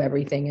to do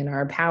everything in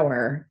our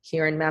power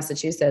here in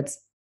Massachusetts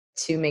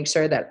to make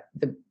sure that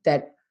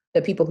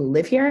the people who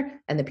live here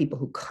and the people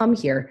who come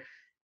here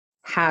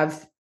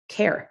have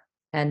care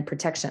and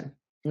protection,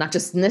 not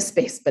just in this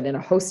space, but in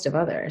a host of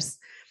others.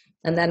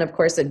 And then, of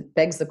course, it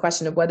begs the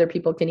question of whether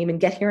people can even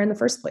get here in the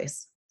first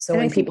place. So And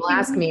when I think people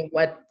ask me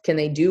what can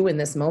they do in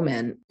this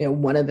moment,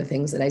 one of the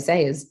things that I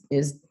say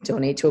is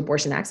donate to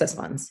abortion access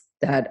funds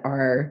that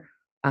are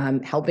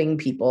helping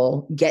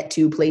people get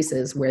to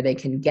places where they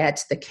can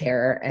get the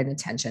care and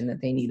attention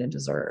that they need and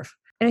deserve.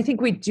 And I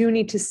think we do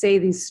need to say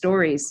these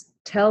stories,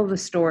 tell the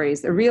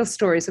stories, the real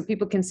stories, so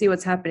people can see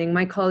what's happening.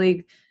 My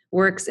colleague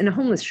works in a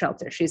homeless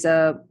shelter. She's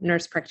a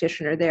nurse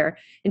practitioner there.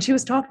 And she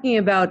was talking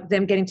about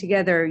them getting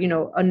together,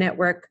 a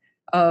network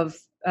of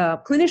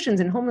clinicians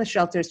in homeless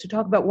shelters to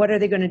talk about what are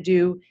they going to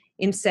do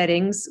in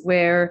settings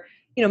where,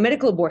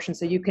 medical abortion.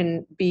 So you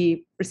can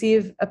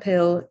receive a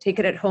pill, take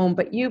it at home,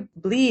 but you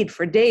bleed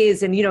for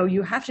days and,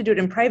 you have to do it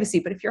in privacy.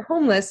 But if you're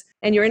homeless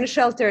and you're in a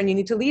shelter and you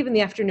need to leave in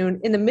the afternoon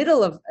in the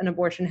middle of an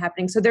abortion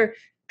happening. So they're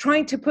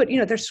trying to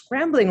they're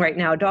scrambling right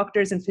now,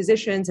 doctors and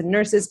physicians and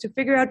nurses, to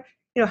figure out,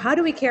 how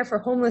do we care for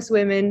homeless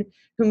women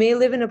who may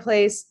live in a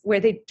place where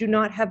they do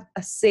not have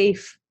a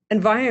safe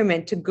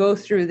environment to go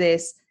through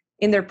this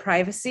in their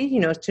privacy,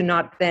 to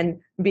not then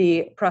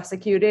be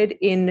prosecuted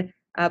in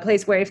a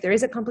place where if there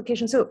is a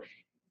complication. So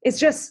it's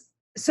just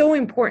so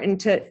important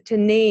to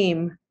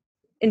name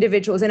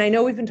individuals. And I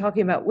know we've been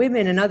talking about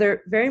women.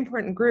 Another very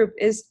important group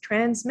is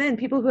trans men,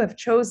 people who have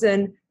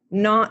chosen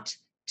not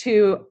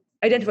to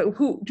identify,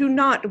 who do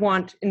not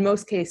want, in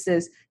most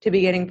cases, to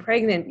be getting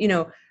pregnant.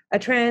 A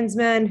trans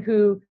man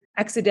who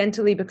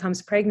accidentally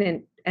becomes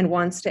pregnant and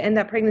wants to end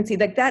that pregnancy,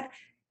 like that,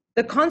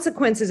 the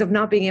consequences of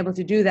not being able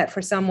to do that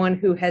for someone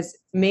who has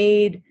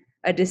made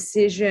a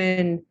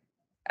decision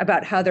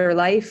about how their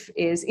life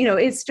is,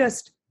 it's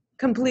just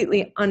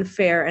completely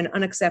unfair and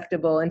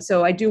unacceptable. And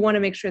so I do want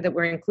to make sure that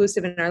we're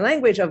inclusive in our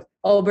language of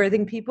all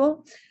birthing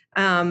people.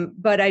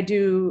 But I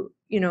do,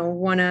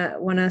 want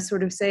to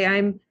sort of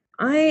say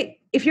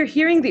if you're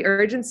hearing the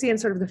urgency and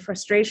sort of the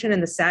frustration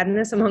and the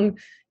sadness among,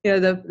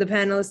 the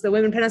panelists, the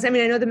women panelists, I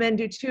mean, I know the men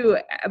do too,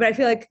 but I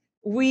feel like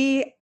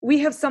we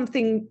have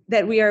something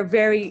that we are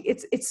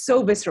it's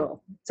so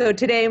visceral. So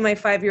today, it's my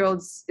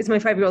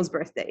 5-year-old's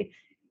birthday.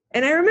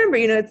 And I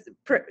remember,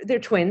 they're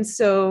twins.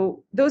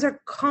 So those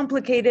are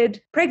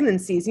complicated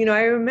pregnancies.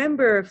 I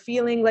remember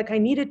feeling like I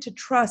needed to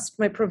trust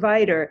my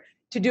provider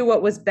to do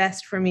what was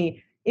best for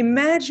me.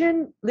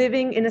 Imagine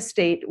living in a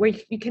state where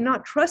you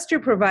cannot trust your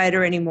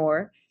provider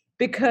anymore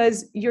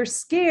because you're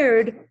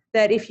scared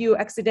that if you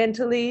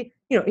accidentally,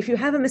 if you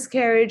have a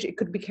miscarriage, it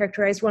could be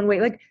characterized one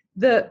way. Like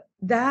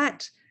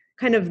that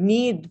kind of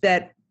need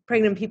that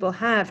pregnant people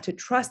have to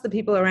trust the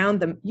people around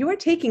them, you are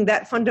taking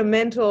that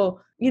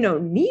fundamental,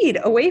 need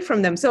away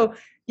from them. So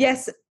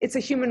yes, it's a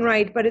human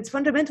right, but it's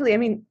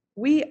fundamentally,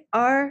 we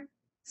are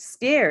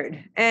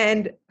scared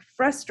and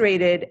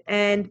frustrated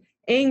and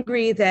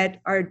angry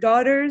that our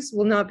daughters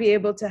will not be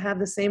able to have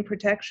the same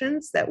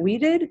protections that we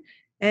did.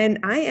 And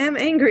I am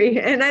angry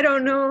and I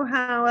don't know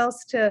how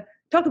else to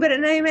talk about it.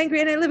 And I am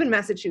angry and I live in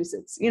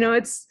Massachusetts. And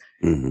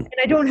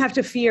I don't have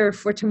to fear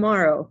for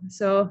tomorrow.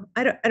 So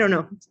I don't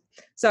know.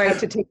 Sorry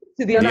to take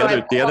to the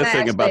other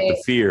thing about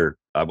the fear,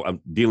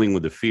 I'm dealing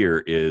with the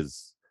fear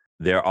is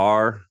there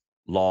are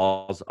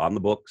laws on the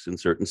books in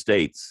certain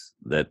states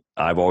that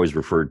I've always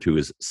referred to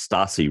as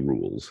Stasi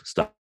rules,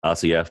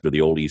 Stasi after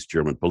the old East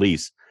German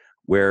police,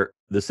 where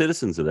the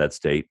citizens of that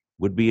state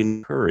would be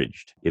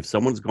encouraged. If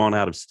someone's gone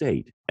out of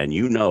state and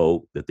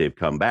that they've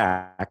come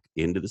back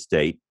into the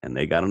state and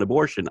they got an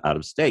abortion out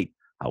of state,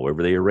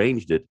 however they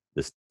arranged it,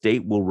 the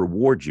state will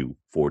reward you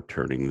for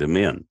turning them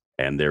in.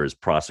 And there is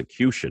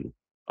prosecution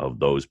of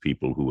those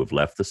people who have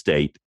left the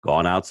state,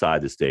 gone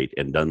outside the state,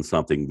 and done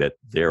something that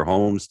their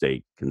home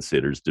state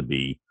considers to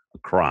be a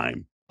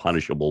crime,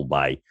 punishable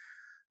by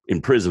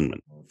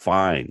imprisonment,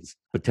 fines,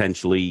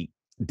 potentially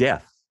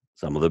death.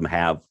 Some of them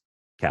have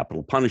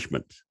capital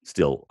punishment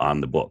still on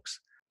the books.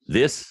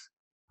 This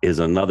is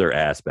another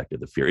aspect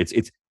of the fear.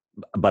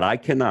 But I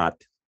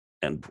cannot,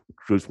 and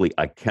truthfully,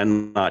 I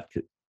cannot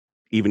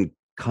even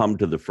come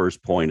to the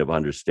first point of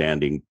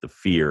understanding the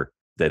fear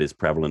that is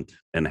prevalent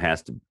and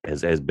has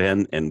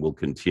been and will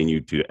continue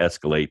to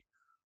escalate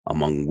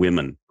among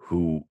women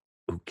who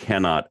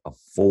cannot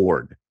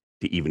afford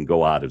to even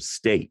go out of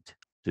state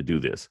to do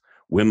this.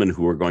 Women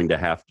who are going to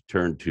have to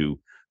turn to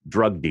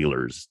drug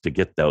dealers to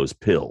get those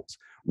pills.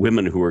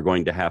 Women who are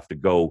going to have to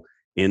go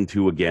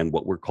into, again,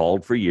 what were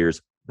called for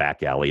years,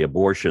 back alley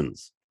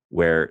abortions,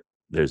 where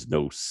there's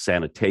no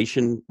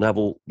sanitation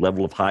level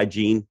of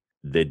hygiene,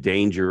 the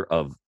danger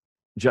of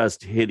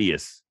just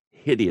hideous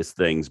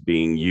things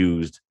being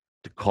used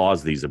to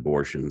cause these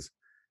abortions,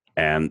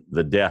 and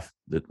the death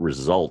that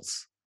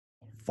results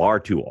far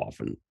too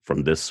often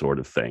from this sort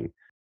of thing.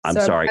 I'm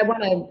sorry.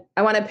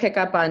 I want to pick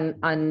up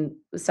on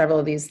several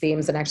of these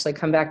themes and actually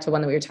come back to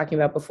one that we were talking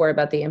about before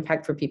about the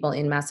impact for people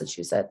in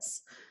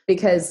Massachusetts.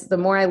 Because the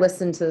more I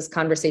listen to this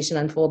conversation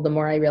unfold, the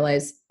more I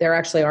realize there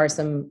actually are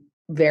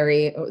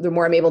the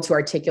more I'm able to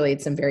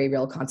articulate some very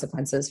real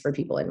consequences for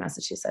people in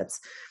Massachusetts.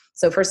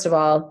 So first of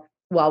all,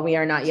 while we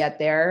are not yet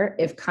there,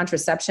 if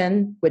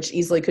contraception, which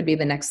easily could be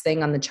the next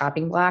thing on the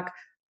chopping block,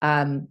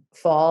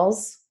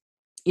 falls,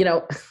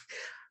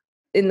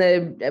 in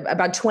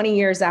about 20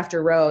 years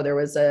after Roe,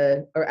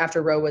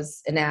 after Roe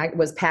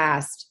was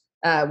passed,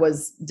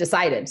 was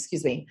decided,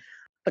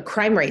 the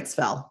crime rates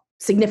fell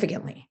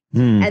significantly.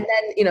 Hmm. And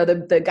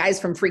then, the guys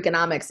from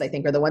Freakonomics, I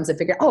think, are the ones that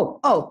figured,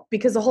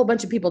 because a whole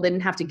bunch of people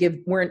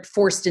weren't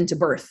forced into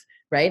birth,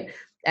 right?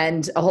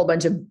 And a whole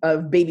bunch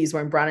of babies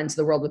weren't brought into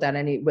the world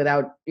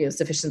without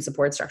sufficient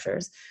support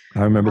structures.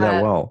 I remember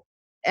that well.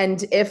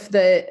 And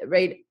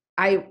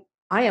I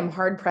am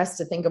hard pressed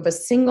to think of a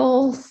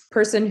single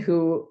person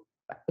who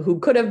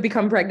could have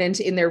become pregnant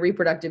in their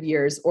reproductive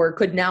years or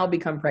could now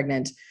become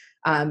pregnant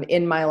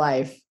in my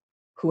life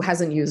who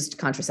hasn't used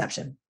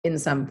contraception in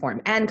some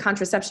form. And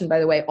contraception, by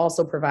the way,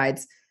 also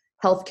provides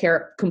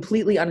healthcare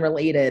completely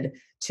unrelated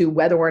to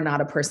whether or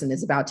not a person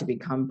is about to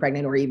become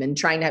pregnant or even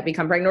trying to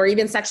become pregnant or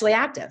even sexually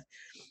active.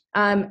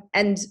 And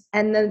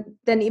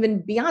then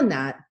even beyond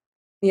that,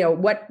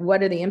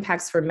 what are the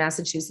impacts for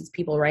Massachusetts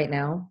people right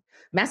now?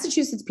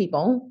 Massachusetts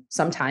people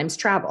sometimes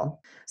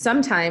travel.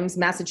 Sometimes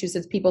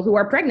Massachusetts people who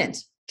are pregnant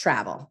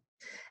travel.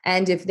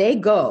 And if they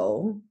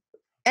go,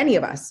 any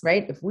of us,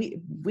 right? If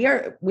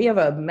we have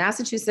a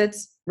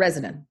Massachusetts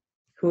resident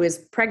who is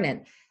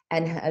pregnant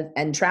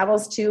and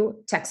travels to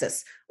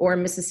Texas or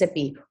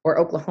Mississippi or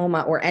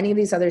Oklahoma or any of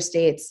these other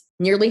states,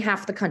 nearly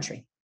half the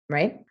country,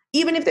 right?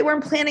 Even if they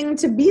weren't planning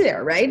to be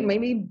there, right?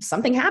 Maybe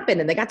something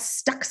happened and they got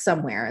stuck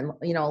somewhere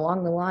and,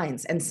 along the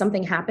lines, and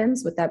something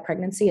happens with that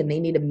pregnancy and they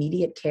need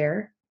immediate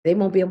care, they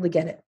won't be able to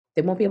get it.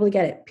 They won't be able to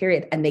get it,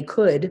 period. And they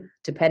could,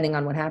 depending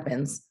on what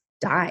happens,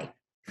 die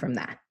from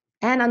that.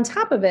 And on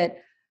top of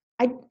it,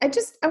 I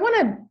want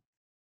to,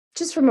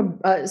 just from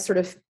a sort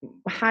of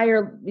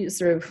higher,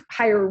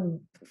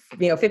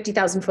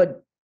 50,000 foot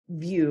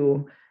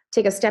view,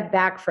 take a step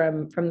back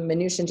from the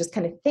minutiae and just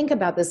kind of think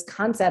about this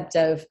concept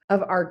of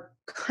our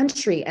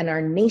country and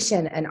our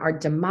nation and our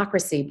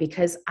democracy,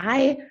 because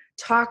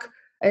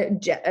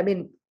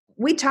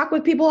we talk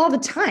with people all the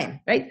time,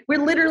 right?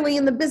 We're literally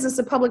in the business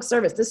of public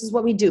service. This is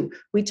what we do.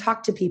 We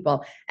talk to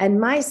people. And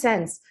my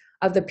sense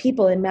of the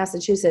people in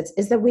Massachusetts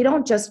is that we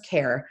don't just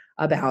care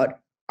about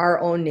our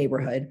own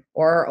neighborhood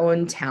or our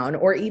own town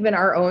or even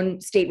our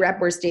own state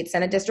rep or state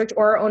senate district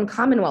or our own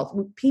commonwealth.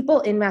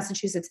 People in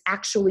Massachusetts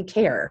actually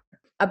care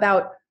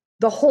about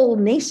the whole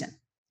nation,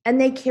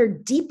 and they care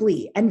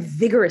deeply and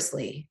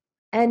vigorously.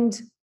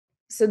 And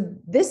so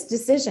this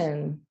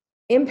decision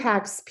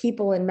impacts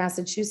people in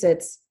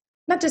Massachusetts,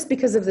 not just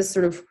because of this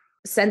sort of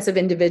sense of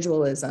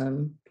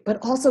individualism, but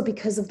also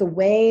because of the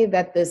way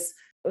that this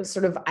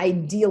sort of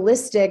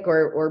idealistic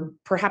or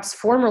perhaps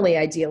formerly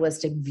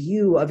idealistic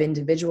view of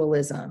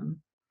individualism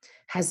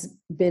has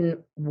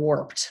been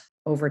warped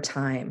over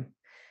time.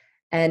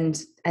 And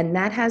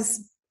that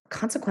has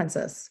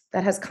consequences.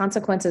 That has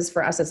consequences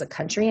for us as a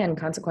country and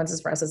consequences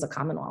for us as a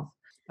commonwealth.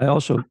 I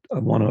also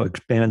want to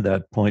expand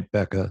that point,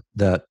 Becca,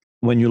 that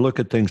when you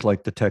look at things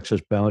like the Texas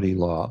bounty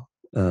law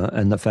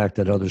and the fact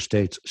that other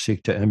states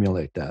seek to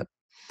emulate that,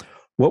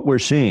 what we're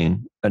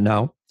seeing, and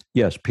now,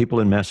 yes, people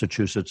in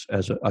Massachusetts,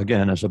 as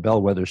a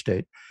bellwether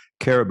state,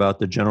 care about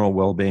the general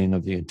well-being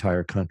of the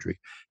entire country,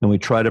 and we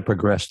try to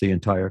progress the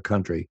entire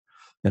country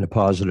in a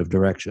positive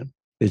direction.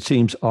 It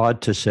seems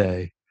odd to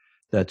say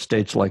that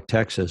states like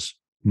Texas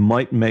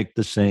might make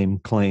the same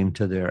claim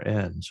to their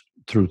ends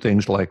through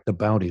things like the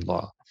bounty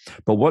law.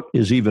 But what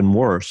is even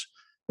worse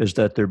is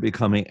that they're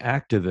becoming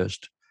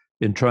activist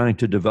in trying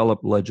to develop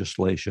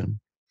legislation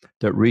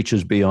that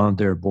reaches beyond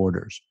their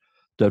borders,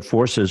 that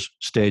forces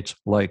states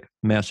like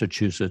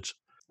Massachusetts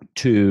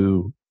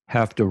to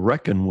have to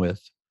reckon with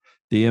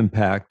the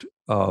impact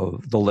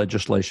of the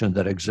legislation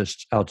that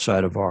exists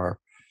outside of our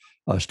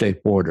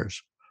state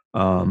borders.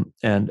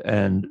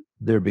 And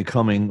they're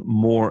becoming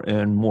more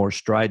and more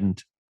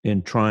strident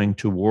in trying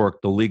to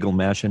work the legal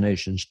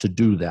machinations to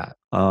do that.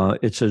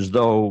 It's as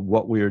though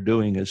what we are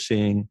doing is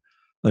seeing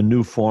a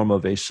new form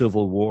of a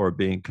civil war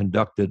being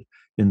conducted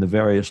in the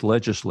various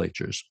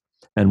legislatures.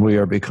 And we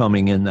are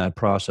becoming, in that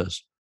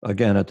process,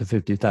 again, at the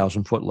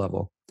 50,000 foot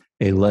level,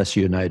 a less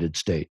United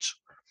States.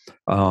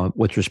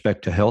 With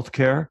respect to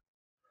healthcare,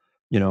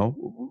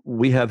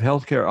 we have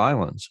healthcare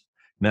islands.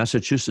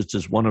 Massachusetts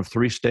is one of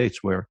 3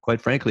 states where,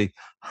 quite frankly,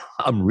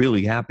 I'm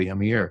really happy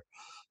I'm here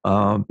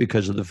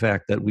because of the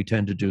fact that we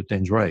tend to do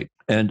things right.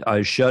 And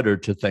I shudder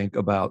to think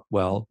about,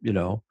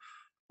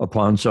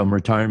 upon some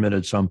retirement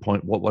at some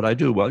point, what would I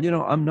do? Well,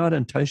 I'm not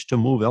enticed to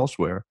move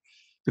elsewhere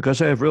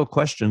because I have real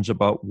questions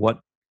about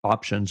what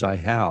options I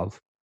have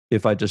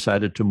if I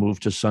decided to move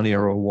to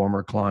sunnier or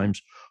warmer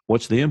climes.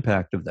 What's the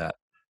impact of that?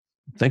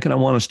 Thinking I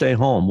want to stay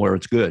home where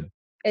it's good.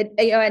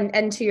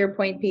 And to your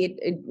point, Pete,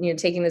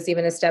 taking this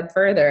even a step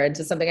further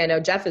into something I know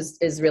Jeff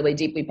is really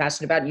deeply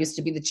passionate about, and used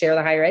to be the chair of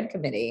the higher ed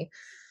committee.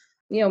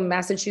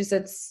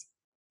 Massachusetts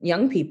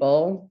young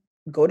people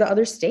go to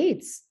other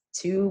states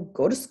to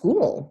go to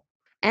school.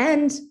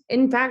 And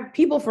in fact,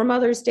 people from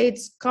other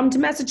states come to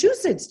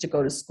Massachusetts to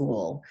go to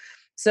school.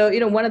 So,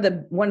 one of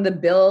the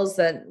bills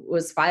that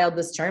was filed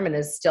this term and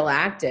is still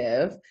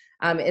active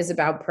is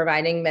about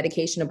providing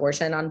medication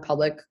abortion on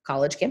public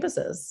college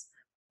campuses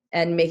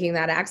and making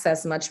that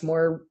access much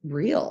more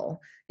real.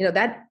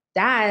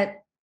 That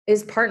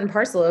is part and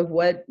parcel of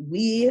what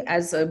we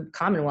as a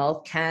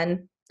Commonwealth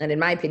can and in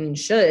my opinion,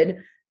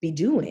 should be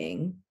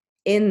doing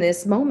in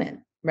this moment,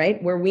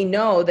 right? Where we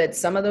know that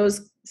some of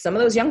those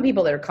young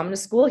people that are coming to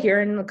school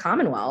here in the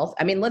Commonwealth,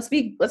 I mean, let's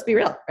be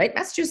real, right?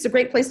 Massachusetts is a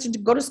great place to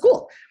go to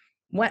school.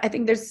 I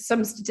think there's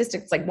some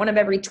statistics like 1 of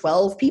every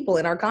 12 people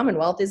in our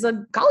Commonwealth is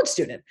a college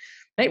student,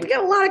 right? We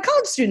got a lot of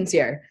college students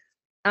here.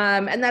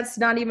 And that's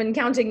not even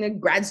counting the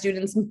grad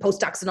students and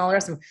postdocs and all the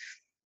rest of them.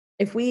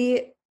 If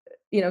we,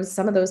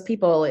 some of those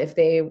people, if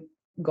they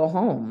go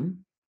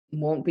home,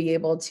 won't be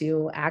able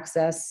to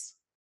access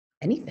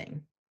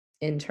anything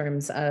in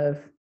terms of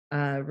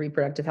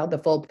reproductive health, the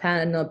full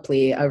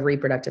panoply of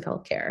reproductive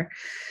health care.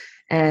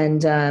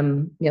 And,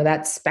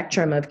 that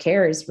spectrum of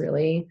care is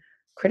really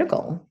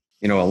critical.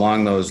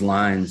 Along those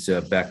lines,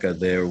 Becca,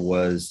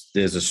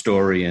 there's a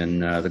story in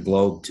the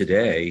Globe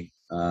today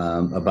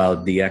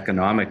about the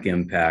economic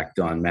impact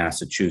on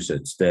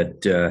Massachusetts,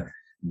 that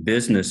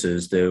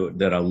businesses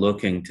that are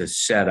looking to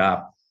set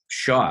up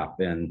shop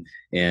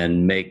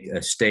and make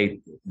a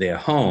state their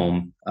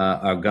home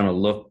are going to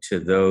look to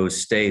those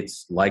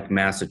states like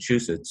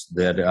Massachusetts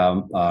that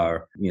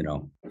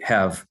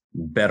have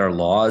better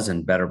laws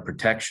and better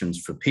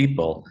protections for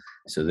people.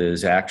 So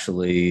there's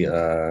actually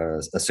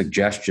a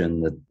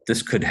suggestion that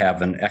this could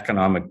have an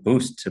economic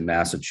boost to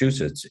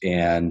Massachusetts.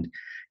 And,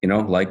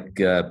 like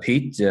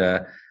Pete,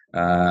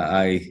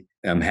 I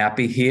am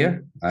happy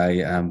here. I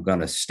am going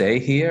to stay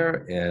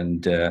here.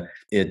 And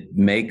it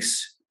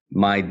makes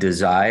my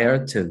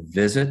desire to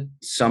visit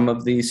some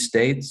of these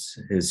states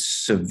is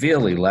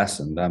severely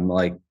lessened. I'm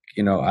like,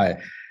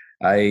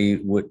 I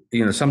would,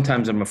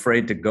 sometimes I'm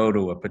afraid to go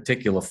to a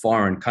particular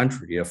foreign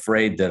country,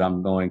 afraid that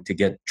I'm going to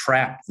get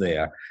trapped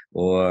there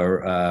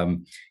or,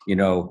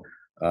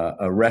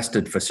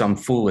 arrested for some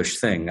foolish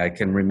thing. I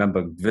can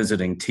remember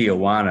visiting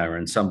Tijuana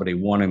and somebody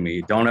warning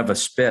me, don't ever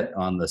spit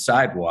on the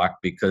sidewalk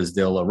because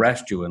they'll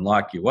arrest you and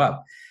lock you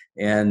up.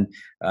 And,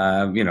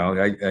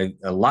 I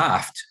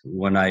laughed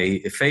when I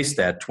faced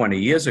that 20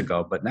 years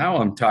ago, but now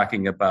I'm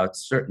talking about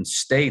certain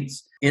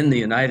states in the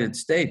United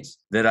States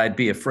that I'd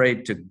be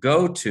afraid to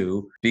go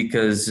to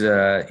because,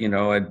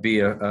 I'd be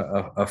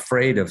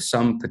afraid of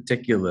some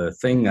particular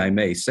thing I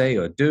may say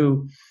or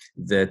do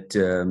that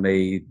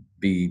may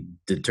be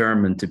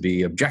determined to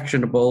be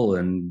objectionable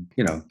and,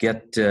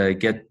 get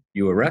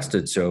you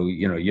arrested. So,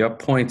 your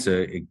points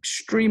are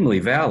extremely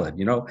valid.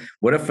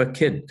 What if a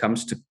kid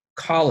comes to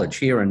college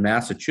here in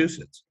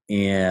Massachusetts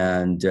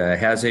and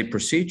has a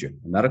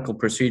medical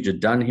procedure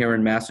done here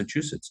in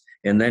Massachusetts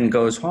and then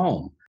goes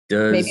home?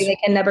 Maybe they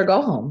can never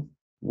go home.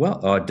 Well,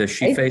 or does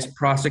she face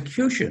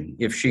prosecution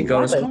if she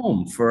goes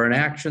home for an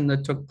action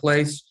that took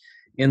place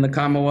in the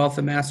Commonwealth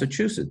of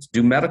Massachusetts?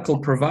 Do medical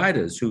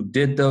providers who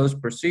did those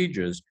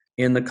procedures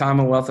in the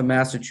Commonwealth of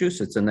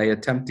Massachusetts and they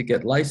attempt to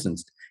get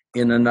licensed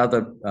in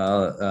another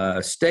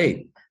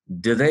state,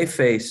 do they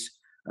face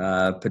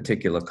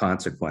particular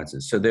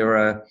consequences? So there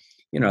are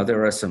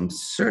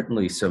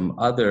certainly some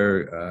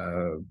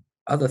other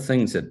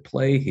things at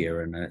play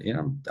here,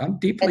 and I'm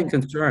deeply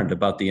concerned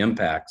about the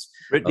impacts.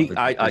 Britney,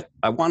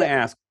 I want to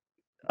ask,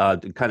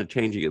 kind of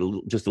changing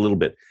it just a little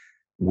bit,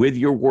 with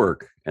your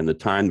work and the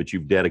time that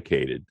you've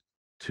dedicated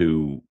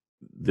to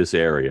this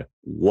area,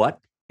 what,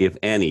 if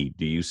any,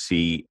 do you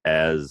see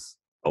as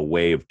a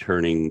way of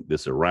turning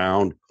this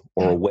around,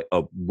 or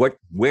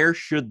where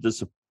should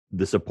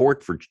the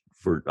support for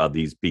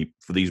these people,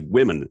 for these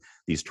women,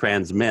 these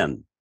trans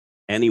men,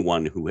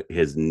 anyone who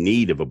has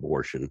need of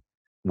abortion,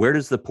 where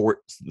does the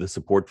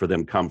support for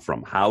them come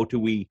from? How do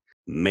we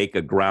make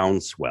a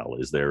groundswell?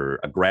 Is there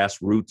a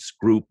grassroots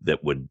group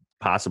that would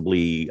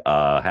possibly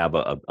have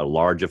a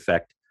large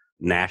effect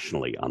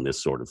nationally on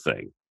this sort of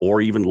thing,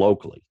 or even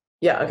locally?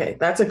 Yeah, okay,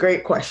 that's a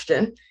great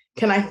question.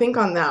 Can I think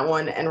on that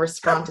one and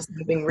respond to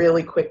something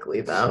really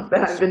quickly, though,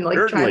 that I've been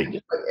trying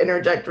to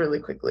interject really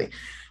quickly?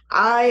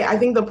 I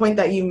think the point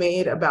that you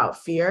made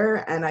about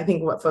fear, and I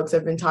think what folks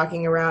have been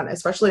talking around,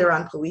 especially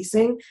around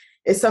policing,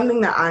 is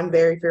something that I'm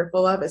very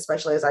fearful of,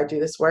 especially as I do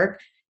this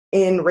work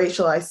in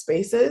racialized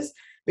spaces.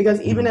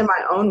 Because even in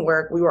my own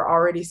work, we were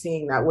already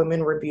seeing that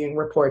women were being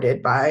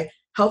reported by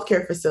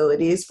healthcare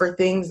facilities for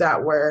things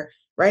that were,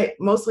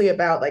 mostly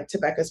about, like to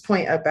Becca's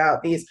point,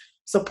 about these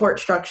support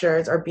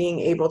structures or being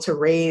able to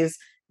raise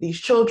these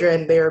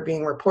children. They are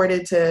being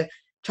reported to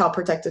Child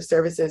Protective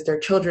Services. Their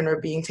children are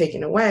being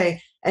taken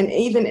away. And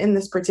even in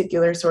this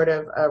particular sort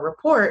of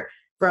report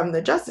from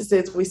the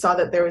justices, we saw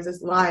that there was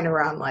this line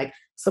around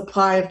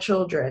supply of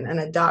children and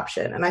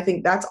adoption. And I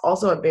think that's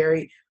also a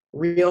very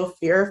real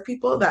fear of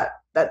people, that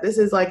this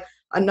is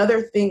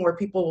another thing where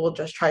people will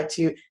just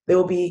they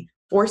will be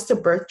forced to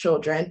birth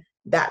children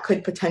that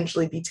could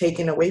potentially be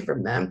taken away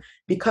from them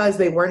because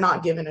they were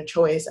not given a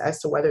choice as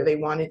to whether they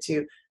wanted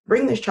to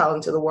bring this child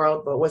into the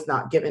world, but was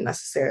not given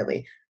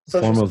necessarily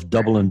form of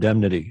double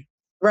indemnity.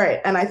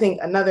 Right. And I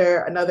think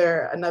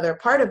another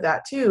part of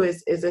that too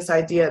is this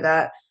idea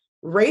that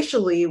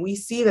racially we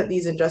see that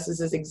these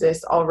injustices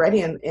exist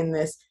already in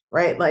this,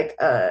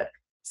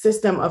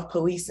 system of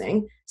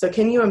policing. So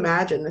can you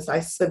imagine this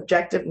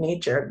subjective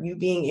nature of you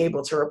being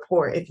able to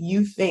report if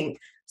you think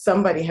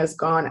somebody has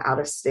gone out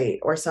of state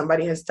or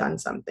somebody has done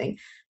something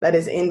that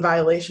is in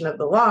violation of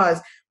the laws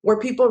where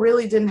people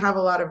really didn't have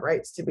a lot of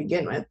rights to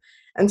begin with.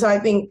 And so I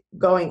think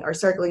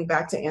circling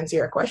back to answer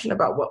your question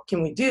about what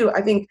can we do,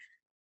 I think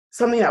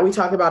something that we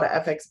talk about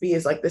at FXB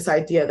is like this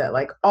idea that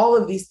like all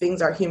of these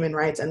things are human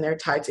rights and they're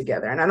tied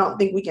together. And I don't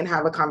think we can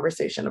have a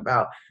conversation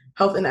about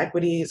health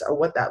inequities or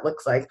what that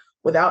looks like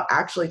without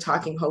actually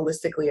talking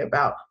holistically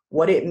about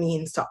what it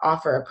means to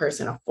offer a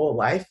person a full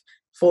life,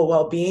 full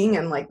well-being,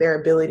 and like their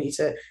ability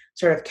to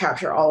sort of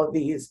capture all of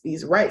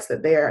these rights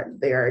that they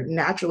are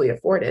naturally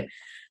afforded.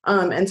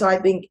 And so I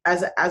think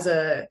as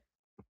a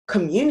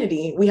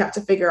community, we have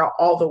to figure out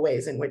all the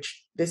ways in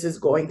which this is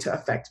going to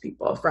affect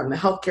people, from the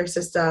healthcare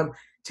system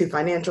to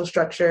financial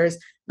structures.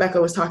 Becca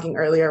was talking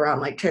earlier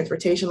around like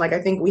transportation. Like,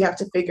 I think we have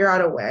to figure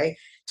out a way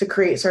to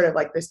create sort of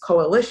like this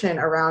coalition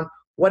around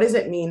what does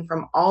it mean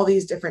from all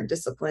these different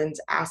disciplines,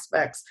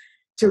 aspects,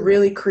 to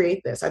really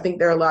create this. I think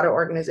there are a lot of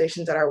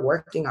organizations that are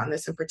working on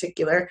this in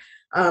particular,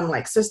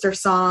 like Sister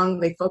Song.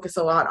 They focus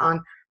a lot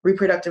on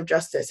reproductive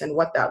justice and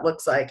what that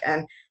looks like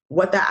and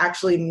what that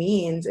actually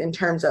means in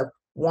terms of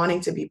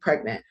wanting to be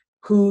pregnant,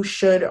 who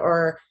should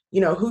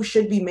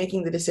be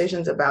making the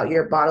decisions about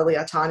your bodily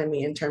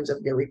autonomy in terms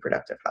of your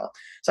reproductive health.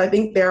 So I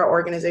think there are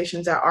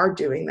organizations that are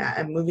doing that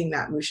and moving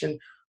that motion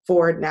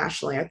forward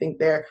nationally. I think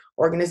there are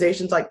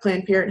organizations like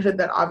Planned Parenthood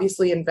that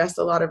obviously invest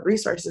a lot of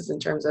resources in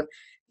terms of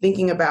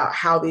thinking about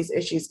how these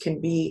issues can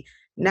be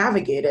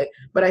navigated.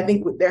 But I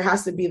think there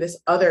has to be this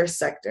other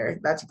sector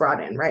that's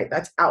brought in, right?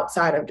 That's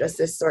outside of just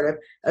this sort of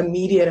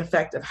immediate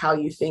effect of how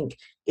you think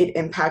it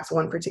impacts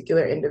one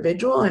particular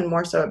individual, and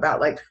more so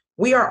about like,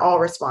 we are all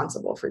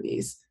responsible for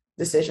these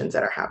decisions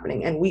that are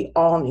happening. And we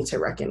all need to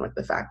reckon with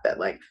the fact that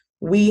like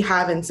we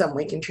have in some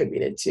way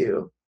contributed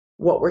to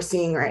what we're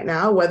seeing right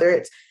now, whether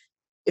it's,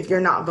 if you're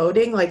not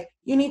voting, like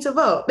you need to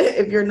vote.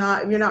 If you're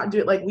not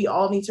doing, like, we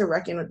all need to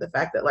reckon with the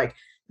fact that like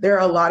there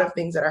are a lot of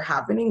things that are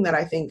happening that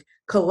I think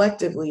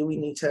collectively we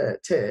need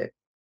to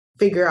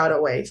figure out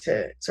a way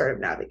to sort of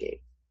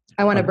navigate.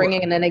 I want to bring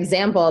in an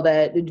example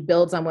that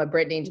builds on what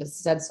Britney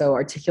just said so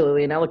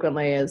articulately and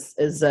eloquently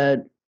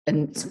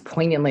and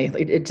poignantly.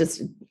 It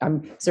just,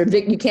 I'm sort of,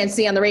 you can't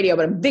see on the radio,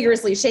 but I'm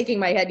vigorously shaking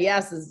my head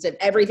yes as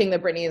to everything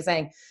that Britney is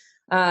saying.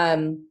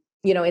 In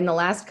the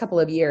last couple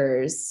of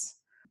years,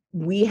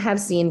 we have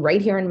seen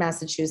right here in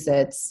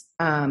Massachusetts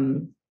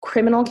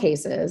criminal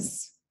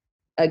cases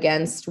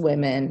against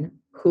women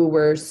who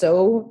were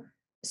so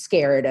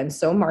scared and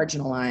so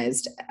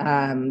marginalized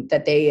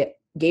that they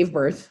gave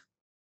birth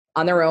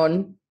on their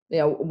own.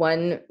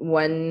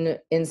 One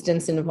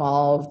instance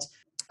involved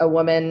a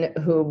woman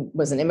who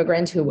was an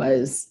immigrant who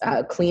was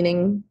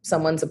cleaning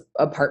someone's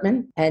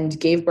apartment and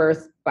gave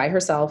birth by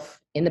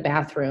herself in the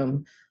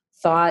bathroom,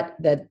 thought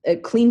that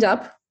it cleaned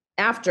up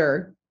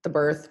after the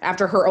birth,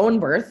 after her own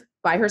birth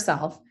by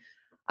herself,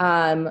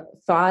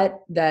 thought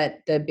that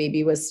the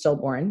baby was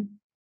stillborn,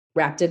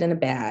 wrapped it in a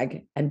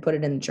bag and put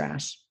it in the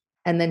trash.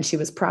 And then she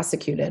was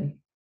prosecuted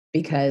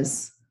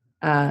because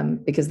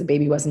the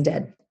baby wasn't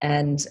dead.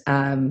 And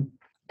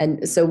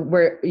so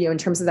we're, in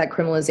terms of that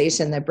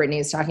criminalization that Britney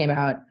is talking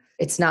about,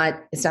 it's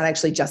not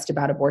actually just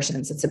about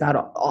abortions. It's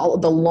about all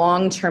the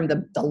long-term,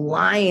 the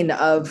line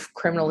of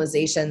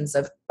criminalizations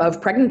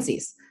of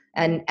pregnancies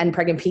and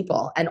pregnant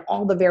people and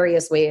all the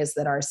various ways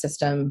that our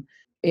system,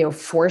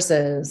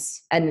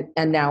 forces and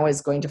now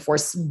is going to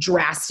force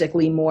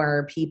drastically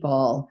more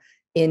people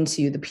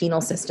into the penal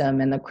system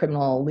and the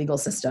criminal legal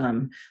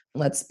system.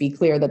 Let's be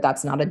clear that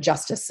that's not a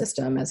justice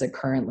system as it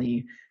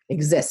currently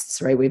exists,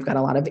 right? We've got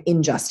a lot of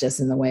injustice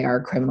in the way our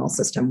criminal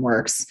system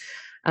works.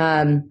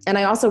 And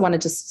I also want to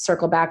just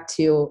circle back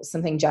to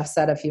something Jeff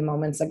said a few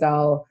moments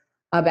ago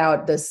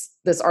about this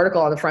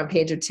article on the front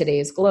page of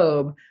today's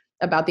Globe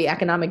about the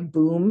economic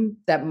boom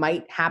that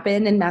might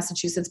happen in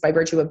Massachusetts by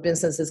virtue of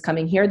businesses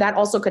coming here. That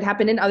also could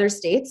happen in other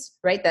states,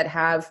 right? That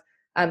have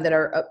that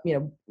are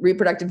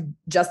reproductive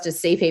justice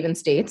safe haven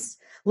states.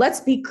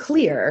 Let's be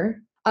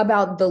clear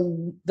about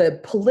the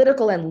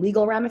political and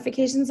legal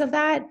ramifications of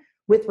that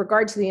with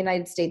regard to the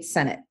United States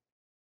Senate.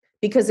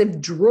 Because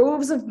if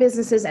droves of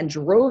businesses and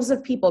droves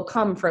of people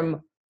come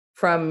from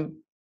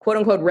quote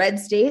unquote red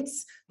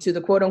states to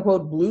the quote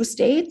unquote blue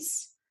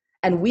states,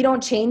 and we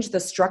don't change the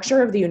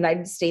structure of the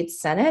United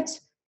States Senate,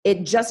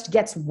 it just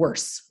gets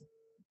worse,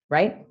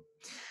 right?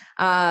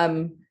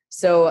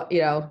 So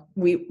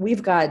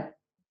we've got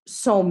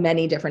so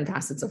many different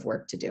facets of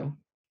work to do.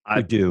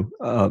 I do.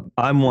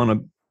 I want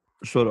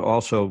to sort of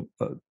also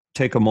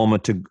take a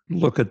moment to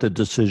look at the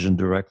decision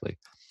directly.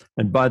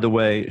 And by the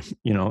way,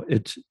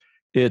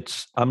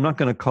 it's I'm not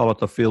going to call it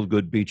the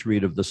feel-good beach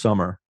read of the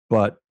summer,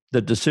 but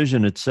the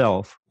decision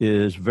itself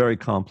is very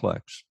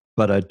complex.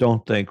 But I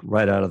don't think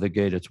right out of the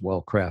gate it's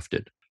well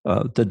crafted.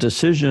 The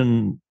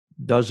decision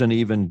doesn't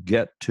even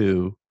get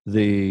to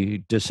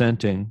the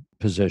dissenting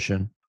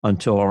position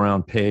until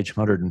around page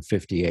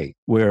 158,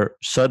 where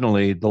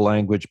suddenly the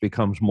language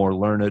becomes more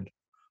learned,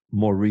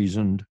 more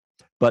reasoned.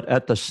 But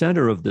at the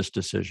center of this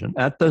decision,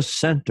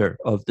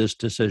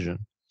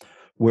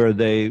 where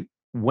they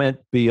went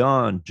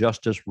beyond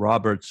Justice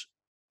Roberts'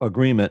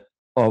 agreement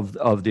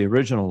of the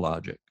original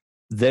logic.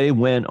 They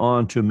went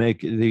on to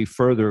make the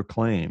further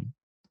claim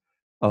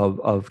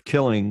of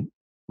killing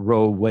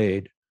Roe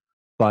Wade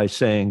by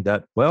saying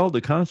that, well,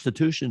 the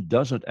Constitution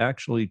doesn't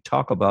actually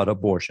talk about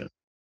abortion.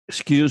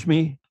 Excuse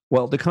me?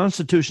 Well, the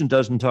Constitution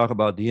doesn't talk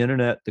about the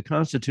internet. The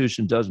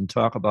Constitution doesn't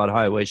talk about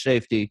highway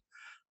safety.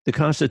 The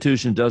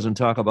Constitution doesn't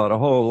talk about a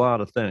whole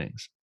lot of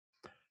things.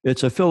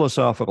 It's a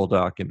philosophical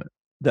document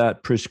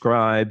that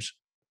prescribes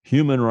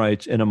human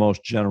rights in a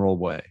most general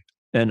way.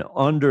 And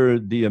under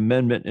the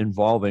amendment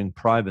involving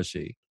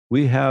privacy,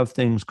 we have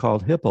things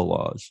called HIPAA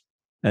laws,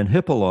 and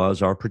HIPAA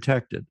laws are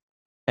protected.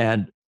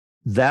 And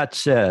that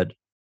said,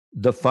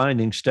 the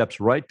finding steps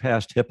right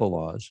past HIPAA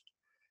laws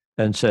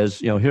and says,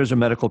 here's a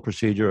medical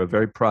procedure, a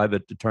very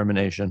private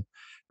determination,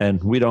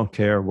 and we don't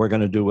care. We're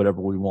going to do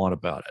whatever we want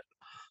about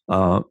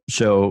it.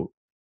 So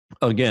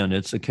again,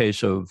 it's a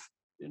case of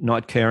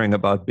not caring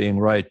about being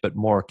right, but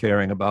more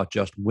caring about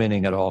just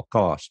winning at all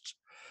costs.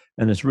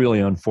 And it's really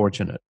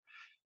unfortunate.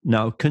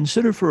 Now,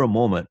 consider for a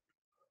moment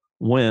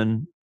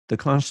when the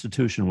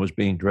Constitution was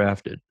being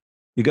drafted.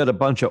 You got a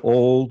bunch of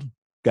old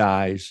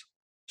guys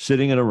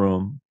sitting in a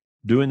room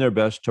doing their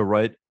best to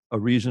write a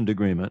reasoned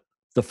agreement.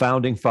 The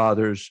founding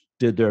fathers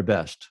did their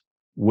best.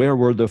 Where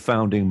were the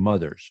founding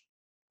mothers?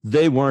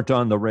 They weren't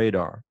on the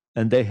radar,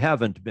 and they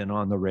haven't been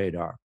on the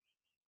radar,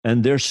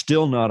 and they're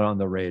still not on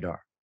the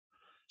radar.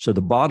 So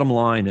the bottom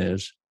line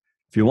is,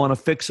 if you want to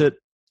fix it,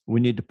 we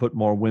need to put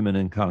more women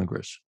in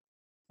Congress.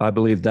 I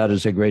believe that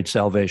is a great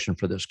salvation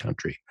for this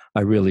country.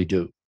 I really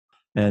do.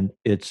 And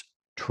it's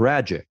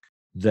tragic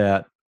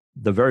that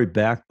the very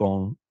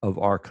backbone of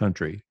our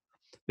country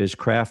is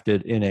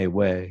crafted in a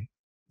way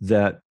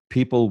that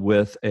people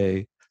with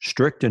a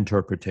strict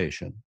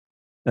interpretation,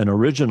 an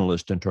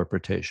originalist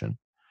interpretation,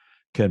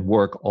 can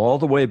work all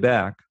the way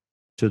back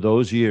to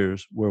those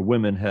years where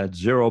women had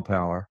zero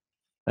power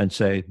and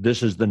say,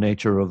 this is the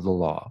nature of the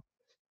law.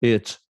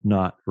 It's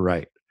not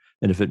right.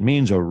 And if it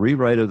means a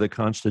rewrite of the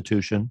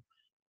Constitution,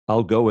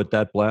 I'll go with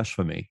that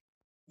blasphemy.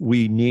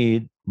 We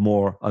need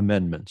more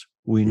amendments.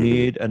 We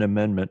need an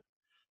amendment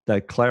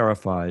that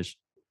clarifies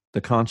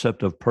the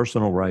concept of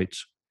personal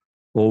rights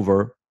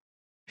over.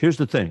 Here's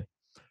the thing.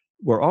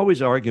 We're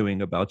always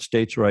arguing about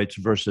states' rights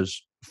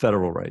versus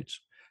federal rights.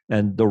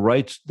 And the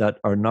rights that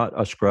are not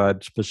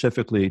ascribed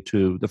specifically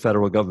to the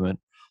federal government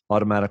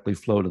automatically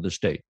flow to the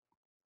state.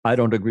 I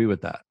don't agree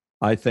with that.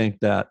 I think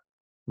that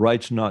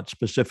rights not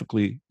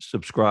specifically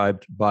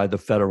subscribed by the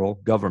federal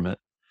government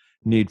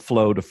need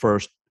flow to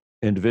first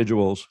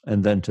individuals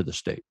and then to the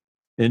state.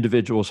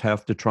 Individuals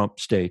have to trump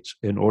states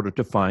in order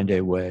to find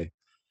a way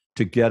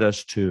to get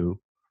us to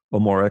a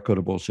more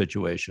equitable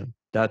situation.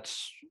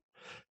 That's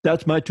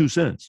my 2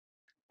 cents.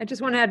 I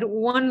just want to add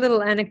one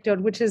little anecdote,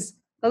 which is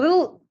a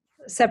little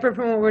separate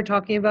from what we're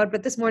talking about.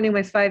 But this morning,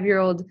 my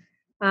 5-year-old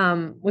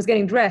was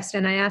getting dressed,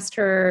 and I asked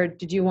her,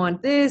 did you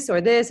want this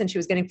or this? And she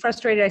was getting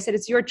frustrated. I said,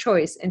 it's your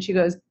choice. And she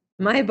goes,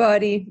 my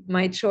body,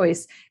 my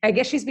choice. I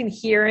guess she's been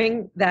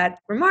hearing that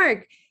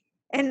remark.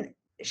 And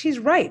she's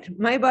right.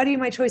 My body,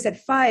 my choice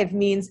at 5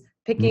 means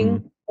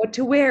picking what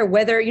to wear,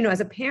 whether, as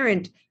a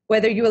parent,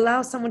 whether you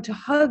allow someone to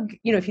hug,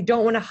 if you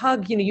don't want to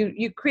hug,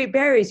 you create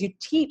barriers. You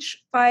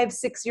teach 5,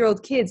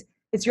 6-year-old kids,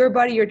 it's your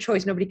body, your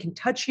choice. Nobody can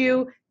touch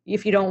you.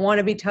 If you don't want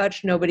to be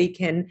touched, nobody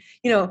can,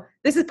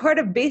 this is part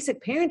of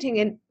basic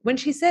parenting. And when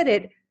she said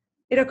it,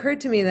 it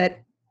occurred to me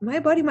that my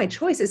body, my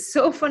choice is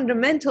so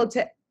fundamental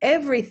to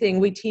everything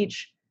we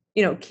teach,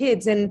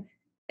 kids. And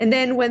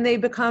then when they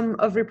become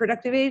of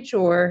reproductive age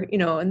or,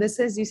 and this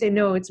is, you say,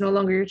 no, it's no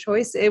longer your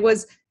choice. It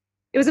was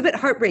a bit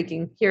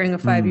heartbreaking hearing a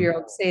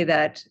 5-year-old say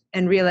that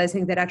and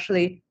realizing that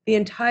actually the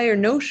entire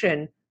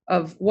notion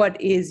of what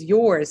is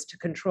yours to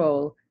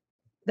control,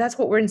 that's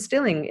what we're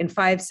instilling in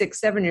 5, 6,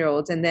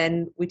 7-year-olds. And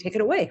then we take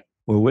it away.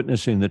 We're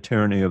witnessing the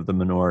tyranny of the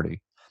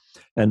minority.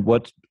 And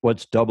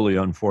what's doubly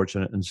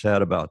unfortunate and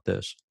sad about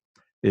this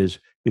is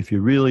if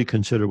you really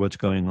consider what's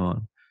going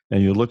on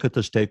and you look at the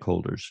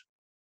stakeholders,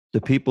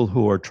 the people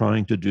who are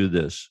trying to do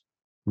this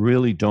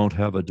really don't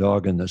have a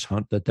dog in this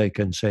hunt that they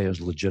can say is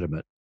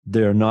legitimate.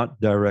 They're not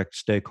direct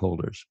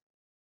stakeholders.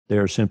 They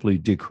are simply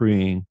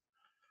decreeing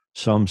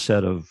some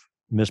set of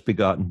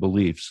misbegotten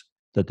beliefs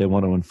that they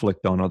want to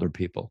inflict on other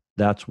people.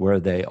 That's where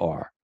they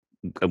are.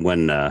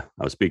 When I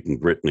was speaking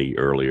to Britney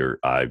earlier,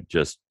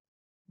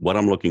 what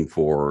I'm looking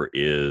for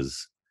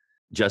is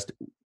just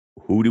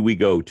who do we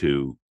go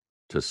to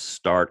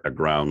start a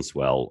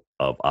groundswell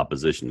of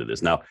opposition to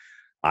this? Now,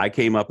 I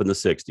came up in the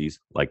 60s,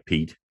 like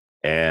Pete,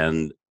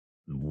 and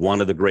one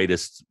of the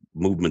greatest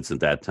movements at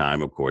that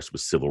time, of course,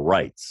 was civil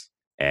rights.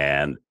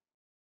 And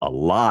a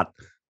lot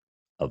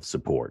of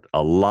support,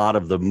 a lot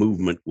of the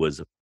movement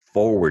was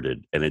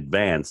forwarded and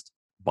advanced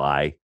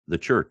by the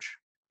church.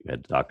 You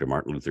had Dr.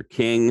 Martin Luther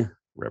King,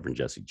 Reverend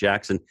Jesse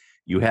Jackson.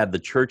 You had the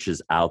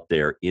churches out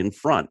there in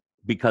front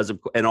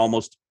and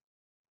almost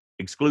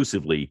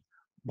exclusively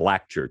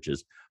Black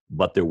churches,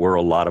 but there were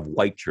a lot of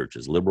white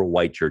churches, liberal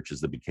white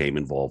churches that became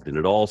involved in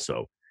it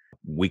also.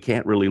 We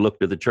can't really look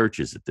to the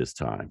churches at this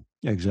time.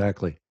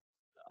 Exactly.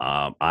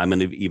 I'm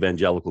an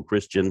evangelical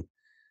Christian.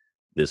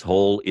 This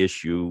whole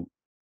issue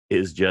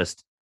is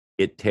just,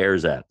 it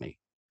tears at me.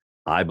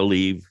 I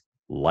believe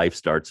life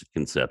starts at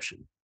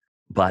conception.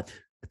 But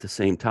at the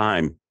same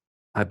time,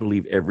 I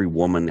believe every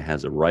woman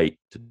has a right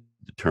to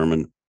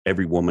determine,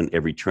 every woman,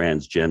 every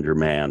transgender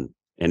man,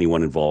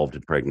 anyone involved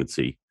in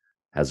pregnancy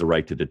has a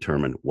right to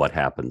determine what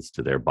happens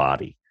to their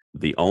body.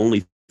 The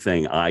only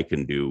thing I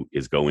can do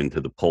is go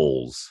into the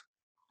polls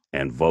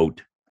and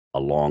vote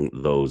along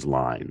those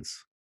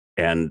lines.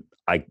 And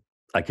I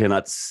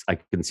can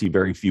see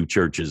very few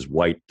churches,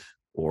 white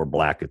or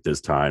black at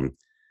this time,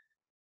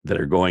 that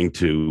are going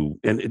to,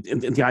 and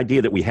the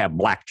idea that we have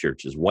black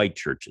churches, white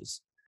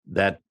churches,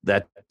 that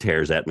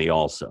tears at me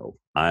also.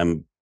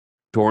 I'm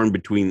torn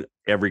between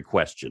every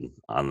question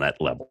on that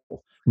level.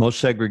 Most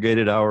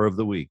segregated hour of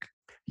the week.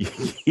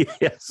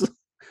 Yes,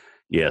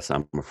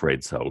 I'm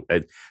afraid so.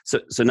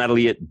 So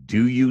Natalia,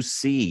 do you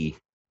see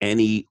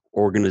any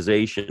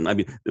organization, I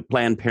mean, the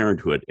Planned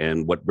Parenthood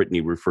and what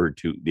Britney referred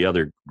to, the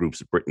other groups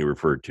that Britney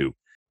referred to,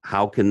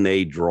 how can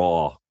they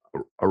draw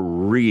a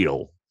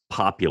real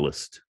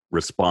populist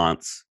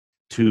response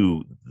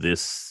to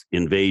this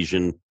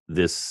invasion,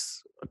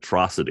 this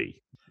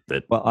atrocity?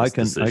 Well, I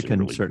can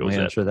certainly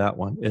answer that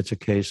one. It's a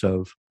case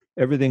of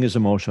everything is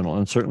emotional,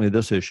 and certainly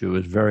this issue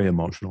is very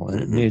emotional,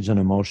 and it needs an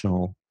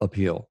emotional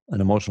appeal, an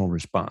emotional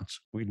response.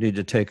 We need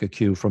to take a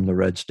cue from the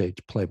red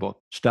state's playbook.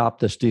 Stop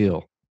the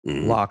steal.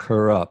 Lock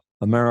her up.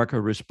 America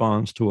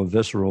responds to a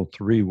visceral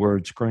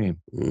 3-word scream.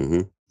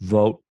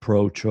 Vote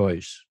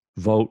pro-choice.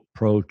 Vote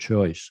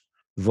pro-choice.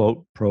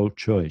 Vote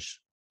pro-choice.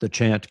 The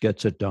chant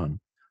gets it done.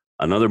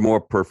 Another more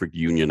perfect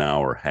union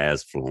hour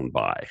has flown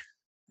by,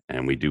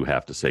 and we do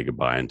have to say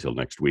goodbye until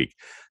next week.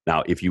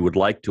 Now, if you would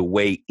like to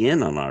weigh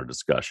in on our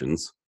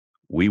discussions,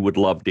 we would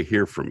love to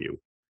hear from you.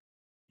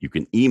 You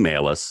can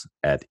email us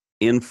at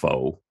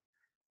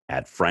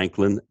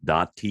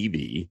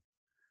info@franklin.tv.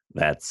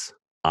 That's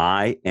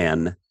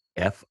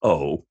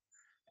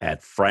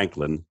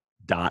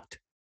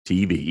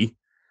info@franklin.tv.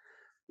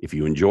 If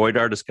you enjoyed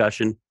our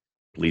discussion,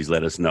 please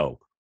let us know.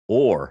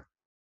 Or,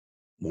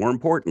 more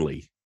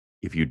importantly,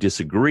 if you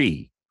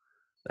disagree,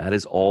 that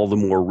is all the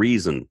more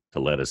reason to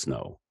let us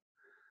know.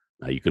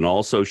 Now, you can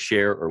also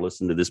share or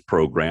listen to this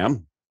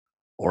program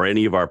or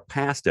any of our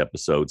past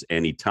episodes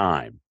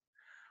anytime.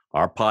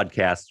 Our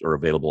podcasts are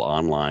available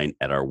online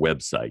at our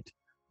website,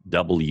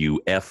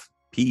 wfpr.fm.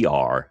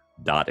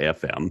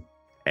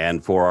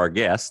 And for our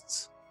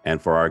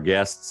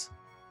guests,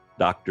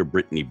 Dr.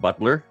 Britney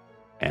Butler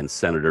and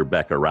Senator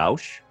Becca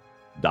Rausch,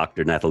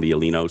 Dr. Natalia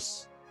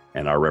Linos,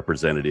 and our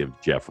representative,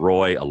 Jeff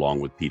Roy, along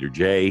with Peter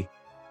J.,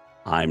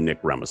 I'm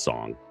Nick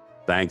Remasong.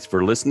 Thanks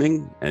for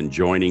listening and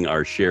joining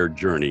our shared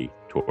journey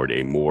toward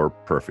a more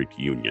perfect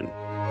union.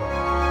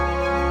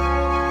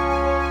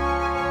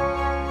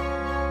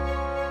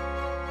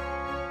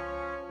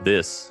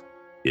 This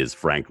is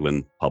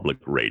Franklin Public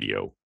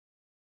Radio.